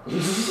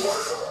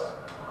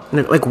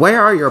 Like,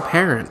 where are your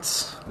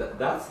parents?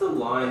 That's the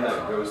line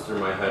that goes through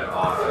my head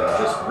often,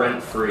 just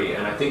rent free,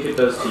 and I think it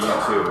does to you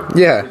too.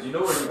 Yeah. Because you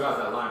know where you got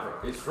that line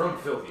from. It's from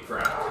Filthy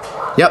Frank.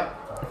 Yep.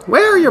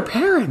 Where are your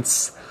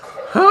parents?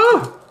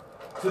 Huh?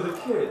 To the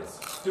kids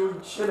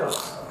doing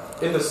chin-ups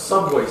in the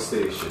subway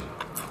station.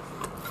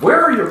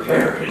 Where are your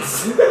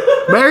parents?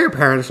 Where are your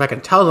parents so I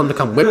can tell them to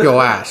come whip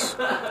your ass?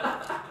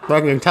 So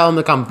I can tell them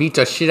to come beat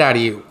the shit out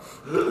of you.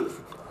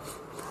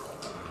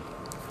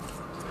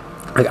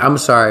 Like, I'm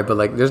sorry, but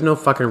like, there's no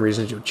fucking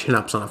reason to do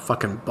chin-ups on a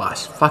fucking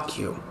bus. Fuck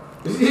you.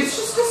 It's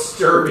just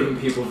disturbing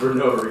people for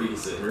no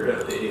reason,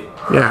 really.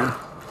 Yeah.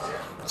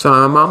 So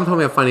my mom told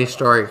me a funny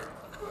story.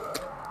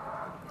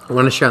 I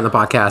want to share on the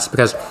podcast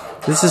because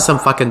this is some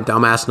fucking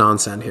dumbass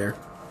nonsense here.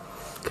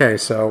 Okay,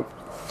 so...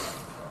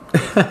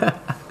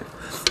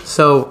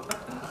 So,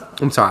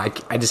 I'm sorry,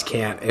 I just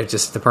can't. It's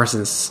just the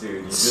person's Dude,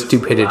 you just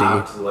stupidity.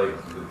 laughed like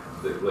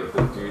the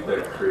dude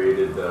that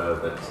created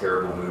that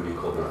terrible movie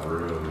called The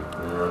Room.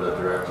 Remember that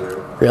director?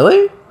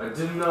 Really? I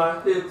did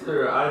not hit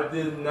her. I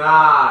did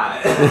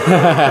not.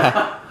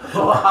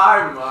 Oh,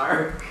 hi,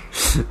 Mark.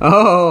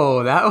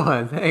 Oh, that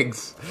one.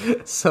 Thanks.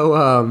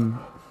 So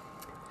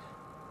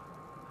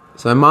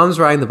my mom's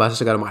riding the bus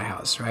to go to my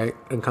house, right?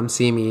 And come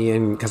see me,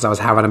 and because I was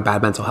having a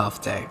bad mental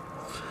health day.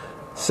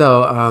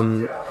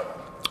 So,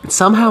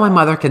 somehow my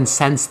mother can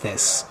sense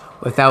this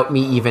without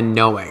me even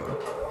knowing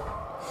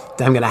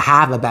that I'm going to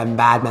have a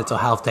bad mental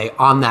health day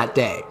on that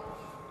day.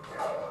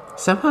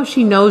 Somehow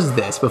she knows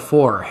this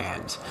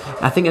beforehand.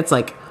 I think it's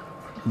like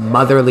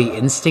motherly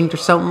instinct or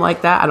something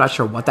like that. I'm not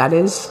sure what that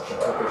is. Took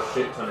a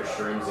shit ton of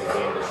shrooms and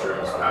gained the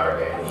shrooms power,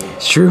 Danny.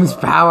 Shrooms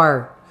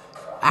power.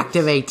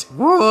 Activate.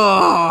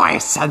 Whoa, I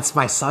sense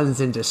my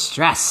son's in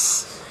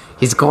distress.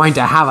 He's going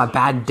to have a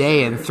bad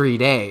day in 3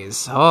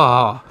 days.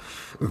 Oh.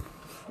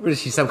 What is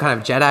she, some kind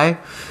of Jedi?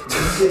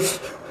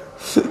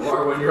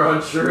 Or when you're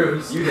on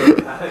shrooms, you know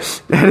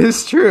that. That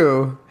is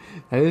true.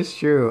 That is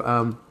true.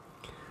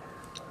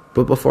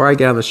 But before I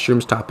get on the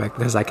shrooms topic,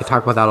 because I could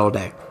talk about that all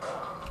day.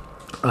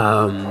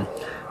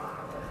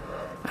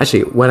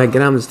 Actually, when I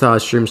get on this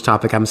shrooms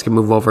topic, I'm just going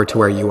to move over to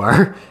where you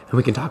are, and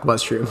we can talk about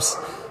shrooms.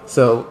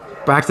 So,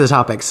 back to the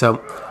topic. So,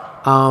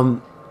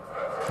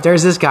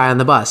 there's this guy on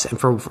the bus, and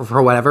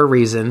for whatever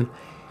reason,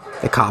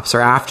 the cops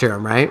are after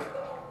him, right?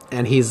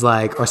 And he's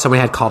like, or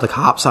somebody had called the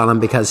cops on him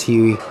because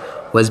he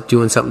was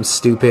doing something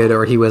stupid,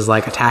 or he was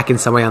like attacking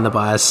somebody on the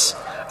bus.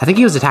 I think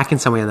he was attacking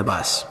somebody on the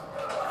bus.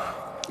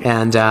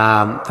 And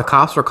the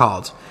cops were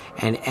called.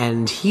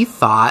 And he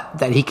thought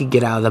that he could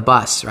get out of the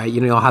bus, right?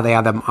 You know how they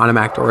have the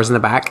automatic doors in the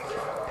back?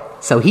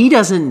 So he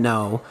doesn't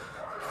know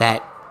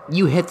that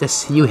you hit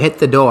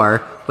the door,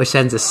 which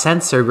sends a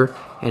sensor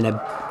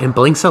and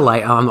blinks a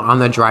light on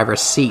the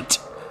driver's seat.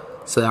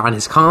 So on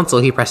his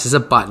console, he presses a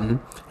button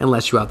and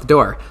lets you out the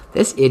door.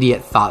 This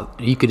idiot thought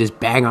you could just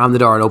bang on the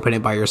door and open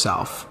it by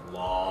yourself.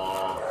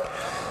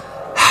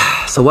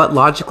 So what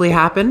logically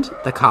happened?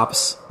 The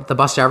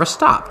bus driver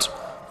stopped.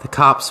 The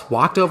cops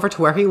walked over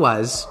to where he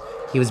was.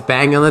 He was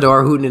banging on the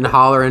door, hooting and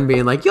hollering,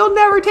 being like, "You'll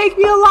never take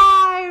me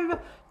alive!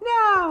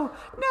 No,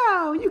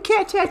 no, you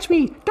can't touch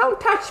me! Don't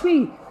touch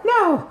me!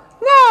 No,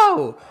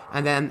 no!"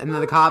 And then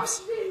the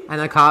cops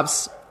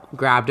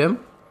grabbed him,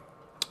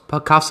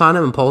 put cuffs on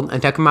him,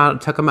 and took him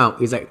out.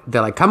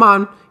 They're like, "Come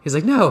on!" He's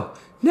like, "No,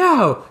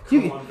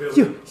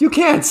 you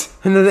can't!"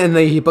 And then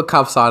he put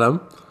cuffs on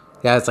him.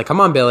 Yeah, it's like,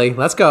 "Come on, Billy,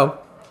 let's go.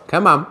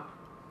 Come on,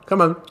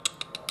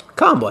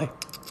 boy.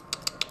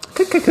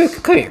 Come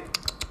here.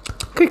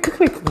 Come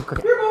here, boy.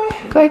 Come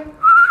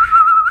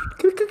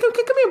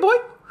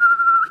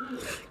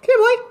here,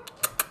 boy.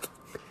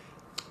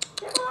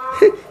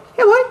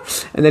 Yeah, boy.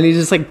 And then he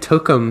just like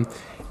took him,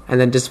 and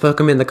then just took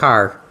him in the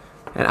car.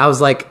 And I was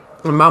like,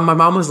 my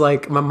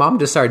mom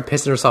just started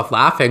pissing herself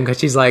laughing because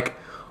she's like,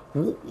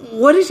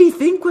 what did he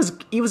think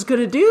he was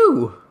gonna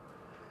do?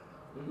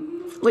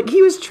 Like,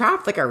 he was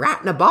trapped like a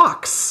rat in a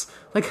box.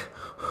 Like,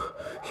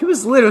 he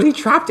was literally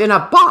trapped in a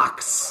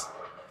box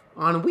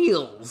on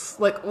wheels.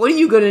 Like, what are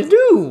you gonna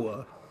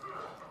do?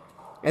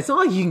 It's not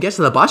like you can get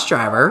to the bus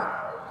driver.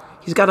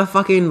 He's got a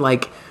fucking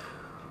like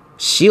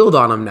shield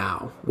on him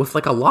now with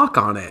like a lock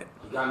on it.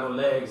 You got no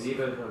legs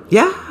either.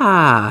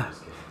 Yeah.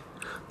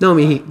 No, I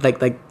mean, he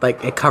like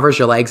it covers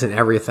your legs and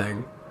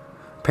everything.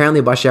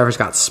 Apparently, bus drivers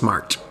got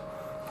smart,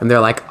 and they're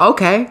like,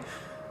 okay,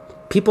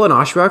 people in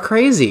Austria are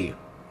crazy,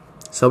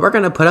 so we're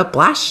gonna put up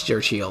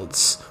blaster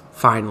shields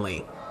finally,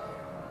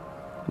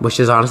 which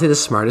is honestly the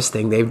smartest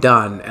thing they've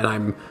done.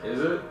 And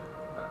Is it?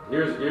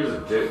 Here's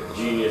a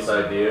genius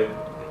idea.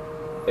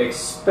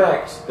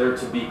 Expect there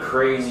to be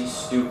crazy,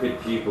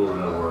 stupid people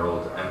in the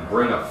world and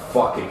bring a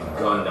fucking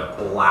gun to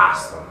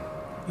blast them.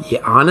 Yeah,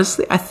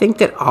 honestly, I think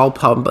that all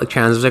public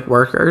transit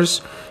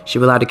workers should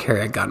be allowed to carry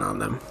a gun on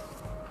them.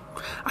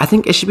 I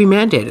think it should be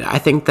mandated. I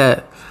think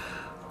that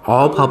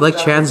all public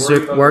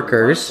transit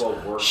workers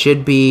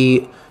should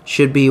be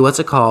what's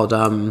it called?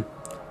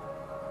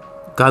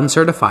 Gun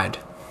certified.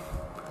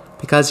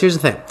 Because here's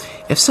the thing: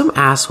 if some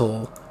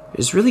asshole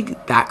is really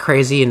that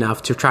crazy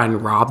enough to try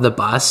and rob the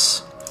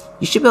bus,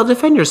 you should be able to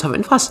defend yourself.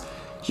 And plus,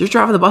 You're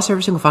driving the bus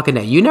every single fucking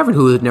day. You never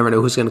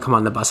know who's going to come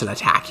on the bus and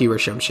attack you or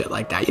some shit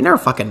like that. You never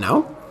fucking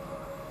know.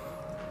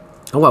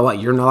 Oh, what?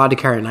 You're not allowed to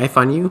carry a knife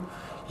on you?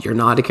 You're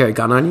not allowed to carry a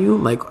gun on you?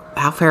 Like,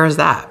 how fair is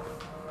that?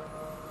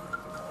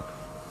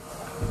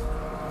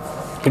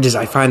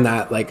 I find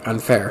that, like,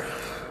 unfair.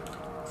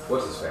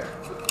 What's this fair?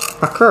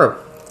 A curb.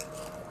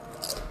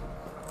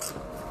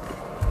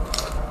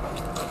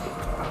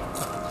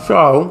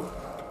 So,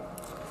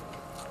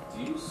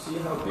 Do you see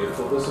how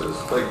beautiful this is?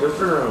 Like, just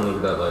turn around and look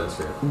at that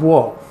landscape.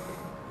 whoa.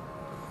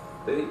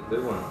 They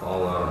went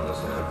all out on this,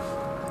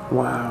 man.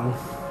 Wow.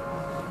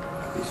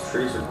 These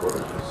trees are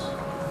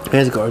gorgeous. It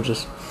is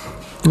gorgeous.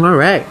 All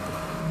right.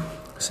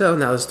 So,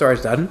 now the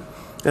story's done.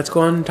 Let's go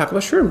on and talk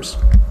about shrooms.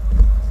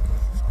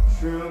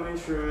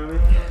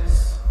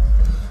 Shroomies.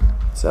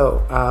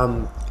 So,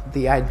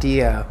 the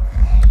idea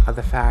of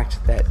the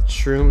fact that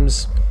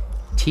shrooms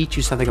teach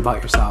you something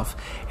about yourself,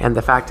 and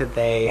the fact that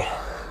they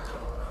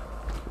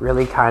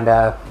really kind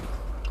of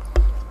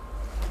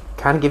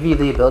give you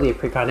the ability of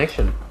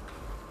precognition.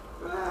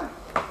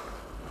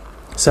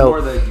 So,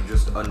 Or that you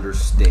just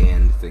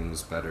understand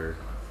things better.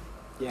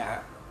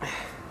 yeah,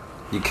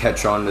 You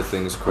catch on to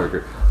things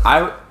quicker.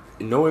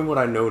 Knowing what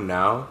I know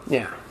now,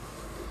 yeah,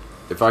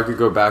 if I could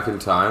go back in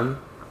time,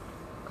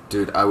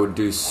 dude, I would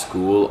do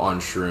school on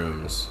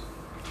shrooms.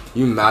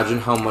 You imagine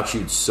how much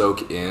you'd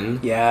soak in?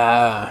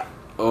 yeah.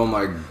 Oh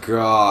my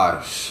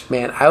gosh.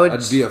 Man, I would.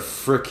 I'd be a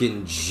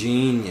freaking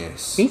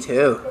genius. Me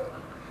too.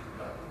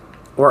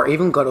 Or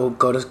even go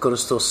to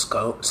still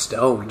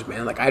stoned,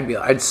 man. Like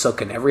I'd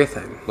soak in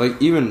everything.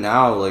 Like even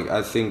now, like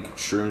I think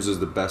shrooms is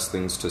the best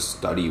things to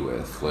study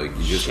with. Like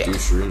you just Shit. do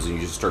shrooms and you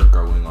just start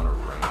going on a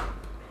ramp.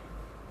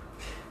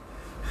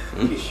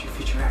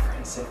 Future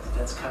reference, if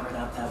that's covered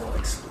up, that will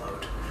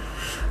explode.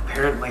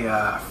 Apparently,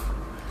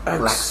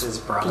 Lex's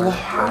brother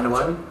had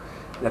one,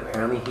 and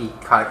apparently he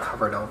got it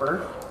covered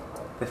over.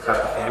 They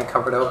got the fan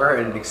covered over,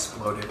 and it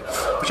exploded.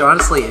 Which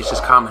honestly is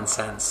just common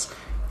sense.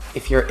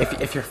 If your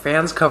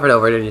fan's covered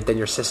over, then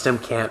your system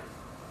can't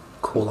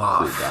cool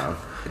off.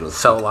 Down.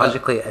 So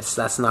logically,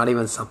 that's not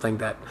even something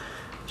that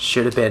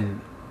should have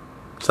been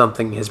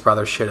something his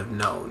brother should have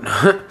known.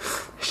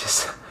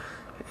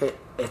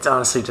 It's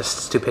honestly just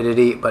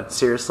stupidity. But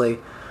seriously,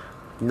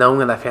 knowing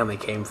where that family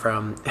came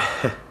from.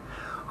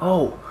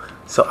 Oh,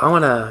 so I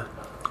want to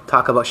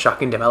talk about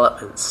shocking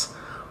developments.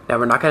 Now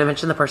we're not going to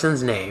mention the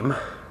person's name,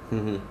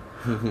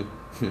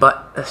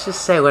 but let's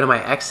just say one of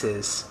my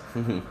exes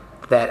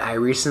that I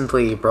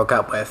recently broke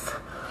up with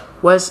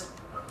was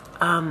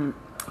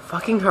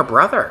fucking her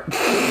brother.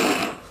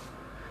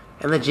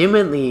 And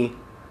legitimately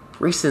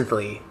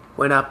recently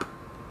went up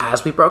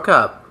as we broke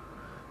up,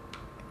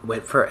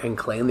 and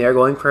claimed they were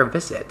going for a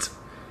visit,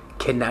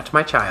 kidnapped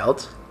my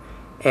child,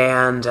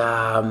 and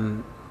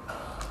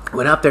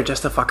went up there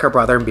just to fuck her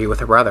brother and be with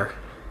her brother.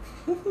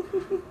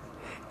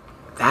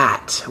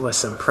 That was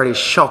some pretty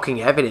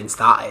shocking evidence,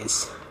 that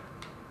is.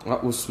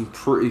 That was some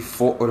pretty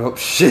fucked up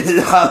shit.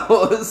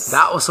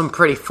 That was some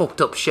pretty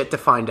fucked up shit to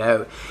find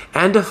out.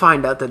 And to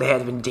find out that they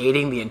had been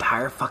dating the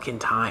entire fucking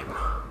time.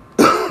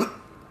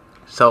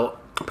 So,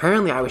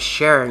 apparently I was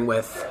sharing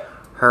with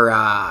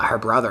her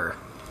brother.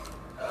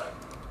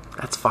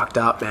 That's fucked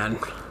up, man.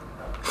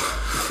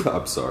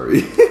 I'm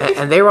sorry.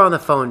 and they were on the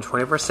phone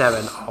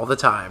 24/7 all the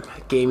time,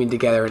 gaming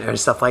together and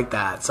stuff like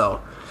that. So,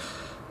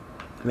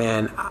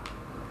 man,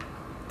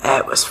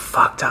 it was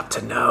fucked up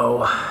to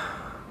know.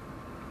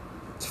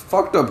 It's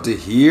fucked up to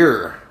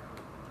hear.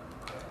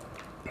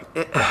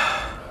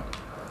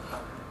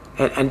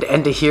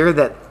 And to hear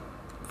that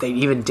they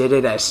even did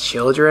it as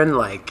children,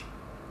 like,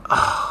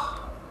 oh.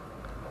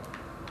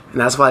 And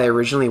that's why they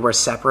originally were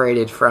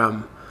separated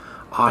from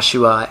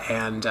Oshawa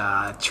and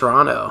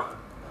Toronto.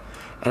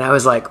 And I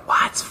was like,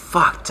 what's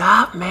fucked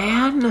up,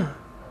 man?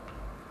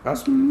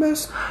 That's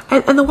messed.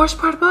 And the worst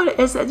part about it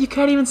is that you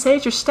can't even say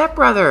it's your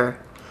stepbrother.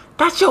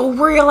 That's your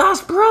real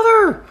ass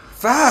brother.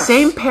 Facts.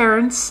 Same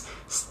parents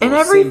and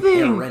everything.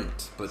 Same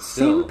parent, but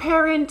still. Same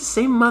parent,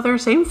 same mother,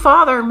 same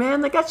father,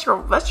 man. Like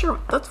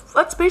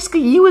that's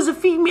basically you as a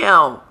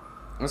female.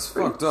 That's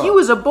fucked up. You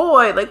as a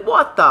boy. Like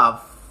what the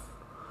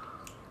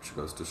Which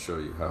goes to show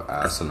you how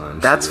asinine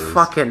That's she is.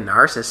 fucking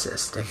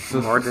narcissistic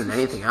more than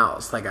anything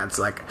else. Like that's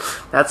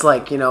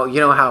like you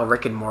know how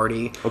Rick and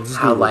Morty,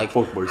 how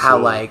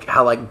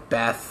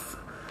Beth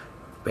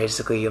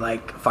basically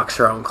like fucks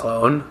her own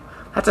clone.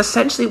 That's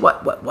essentially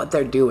what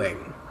they're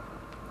doing.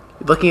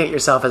 You're looking at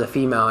yourself as a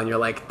female and you're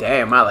like,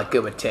 damn, I look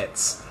good with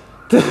tits.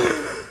 Damn,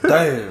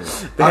 I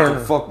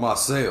can fuck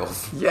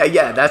myself.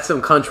 Yeah, that's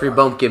some country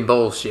bumpkin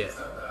bullshit.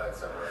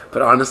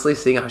 But honestly,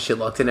 seeing how she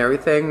looked and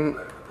everything,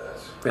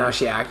 and how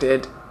she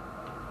acted,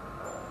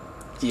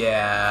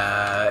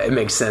 yeah, it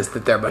makes sense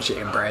that they're a bunch of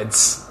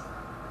inbreds.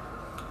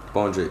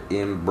 Bunch of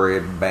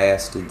inbred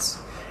bastards.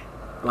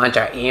 Bunch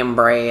of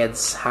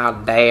inbreds. How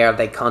dare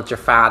they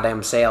countrify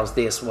themselves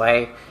this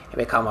way and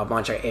become a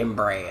bunch of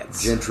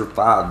inbreds.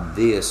 Gentrify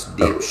this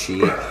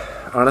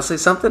dipshit. Honestly,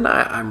 something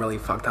I'm really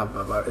fucked up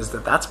about is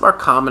that's more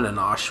common in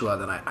Oshawa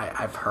than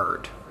I've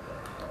heard.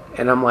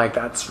 And I'm like,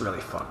 that's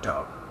really fucked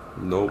up.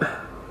 Nope.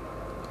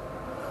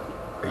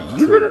 Are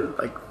you gonna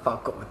like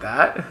fuck up with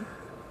that?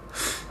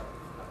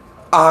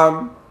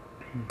 I'm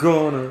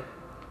gonna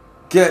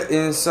get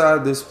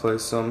inside this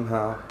place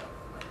somehow.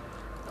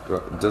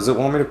 Does it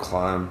want me to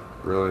climb?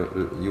 Really?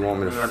 You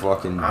want me to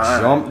fucking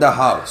jump the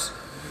house?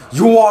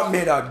 You want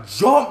me to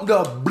jump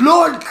the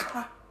blood?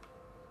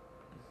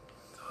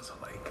 Also,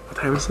 like, what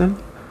time is it?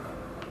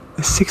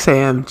 It's 6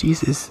 a.m.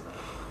 Jesus.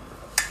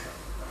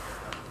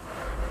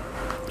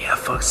 Yeah,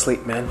 fuck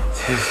sleep, man.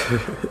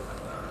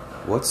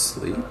 What's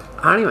sleep?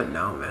 I don't even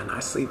know, man. I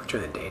sleep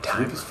during the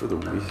daytime. Sleep is for the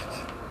weak.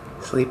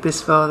 Sleep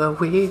is for the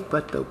weak,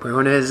 but the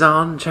brown is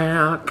on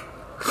track.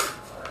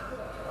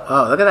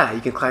 Oh, look at that.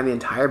 You can climb the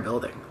entire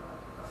building.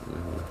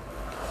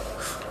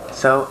 Mm-hmm.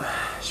 So,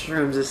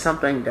 shrooms is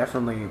something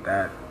definitely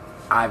that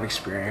I've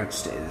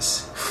experienced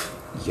is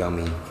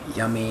Yummy.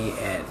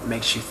 It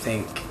makes you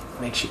think,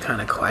 makes you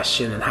kind of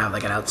question and have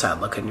like an outside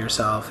look at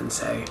yourself and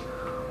say,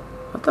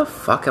 what the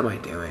fuck am I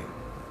doing?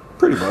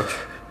 Pretty much.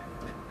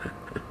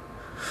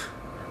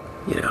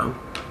 You know?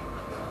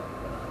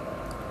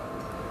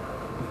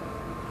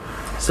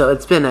 So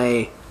it's been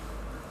a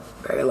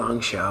very long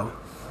show.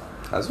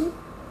 Has it?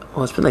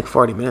 Well, it's been like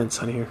 40 minutes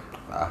on here.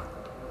 Ah.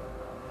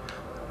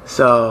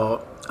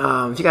 So,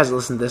 if you guys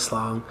listen this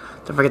long,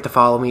 don't forget to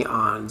follow me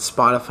on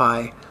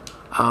Spotify.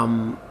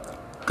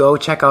 Go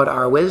check out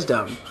our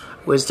Wisdom.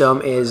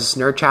 Wisdom is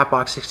Nerd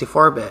Chatbox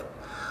 64-bit.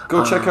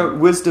 Go check out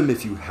Wisdom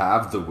if you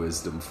have the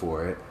wisdom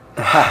for it.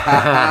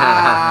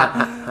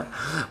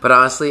 But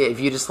honestly, if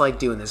you just like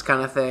doing this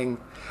kind of thing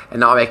and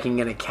not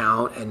making an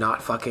account and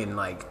not fucking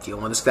like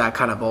dealing with that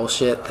kind of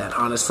bullshit, then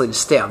honestly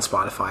just stay on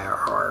Spotify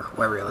or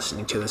wherever you're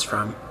listening to this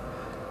from.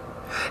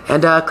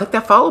 And click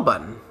that follow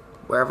button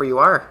wherever you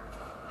are.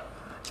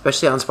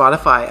 Especially on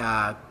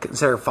Spotify,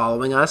 consider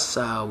following us.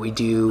 We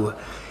do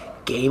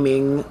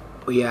gaming.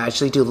 We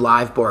actually do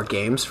live board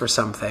games for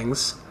some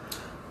things.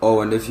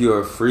 Oh, and if you're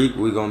a freak,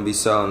 we're going to be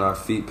selling our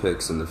feet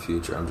pics in the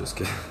future. I'm just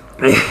kidding.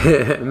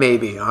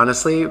 Maybe,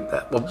 honestly,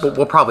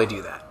 we'll probably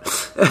do that.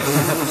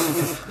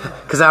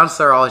 Because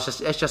honestly,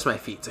 it's just my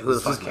feet. So who the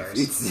fuck cares?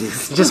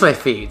 It's just my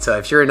feet. So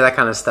if you're into that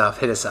kind of stuff,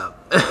 hit us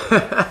up.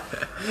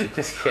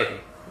 Just kidding.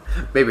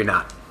 Maybe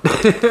not.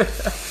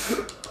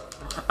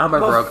 I'm a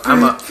broke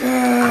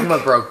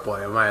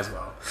boy. I might as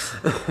well.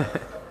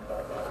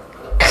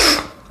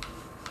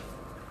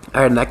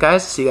 All right, that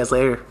guys. See you guys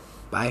later.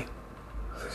 Bye.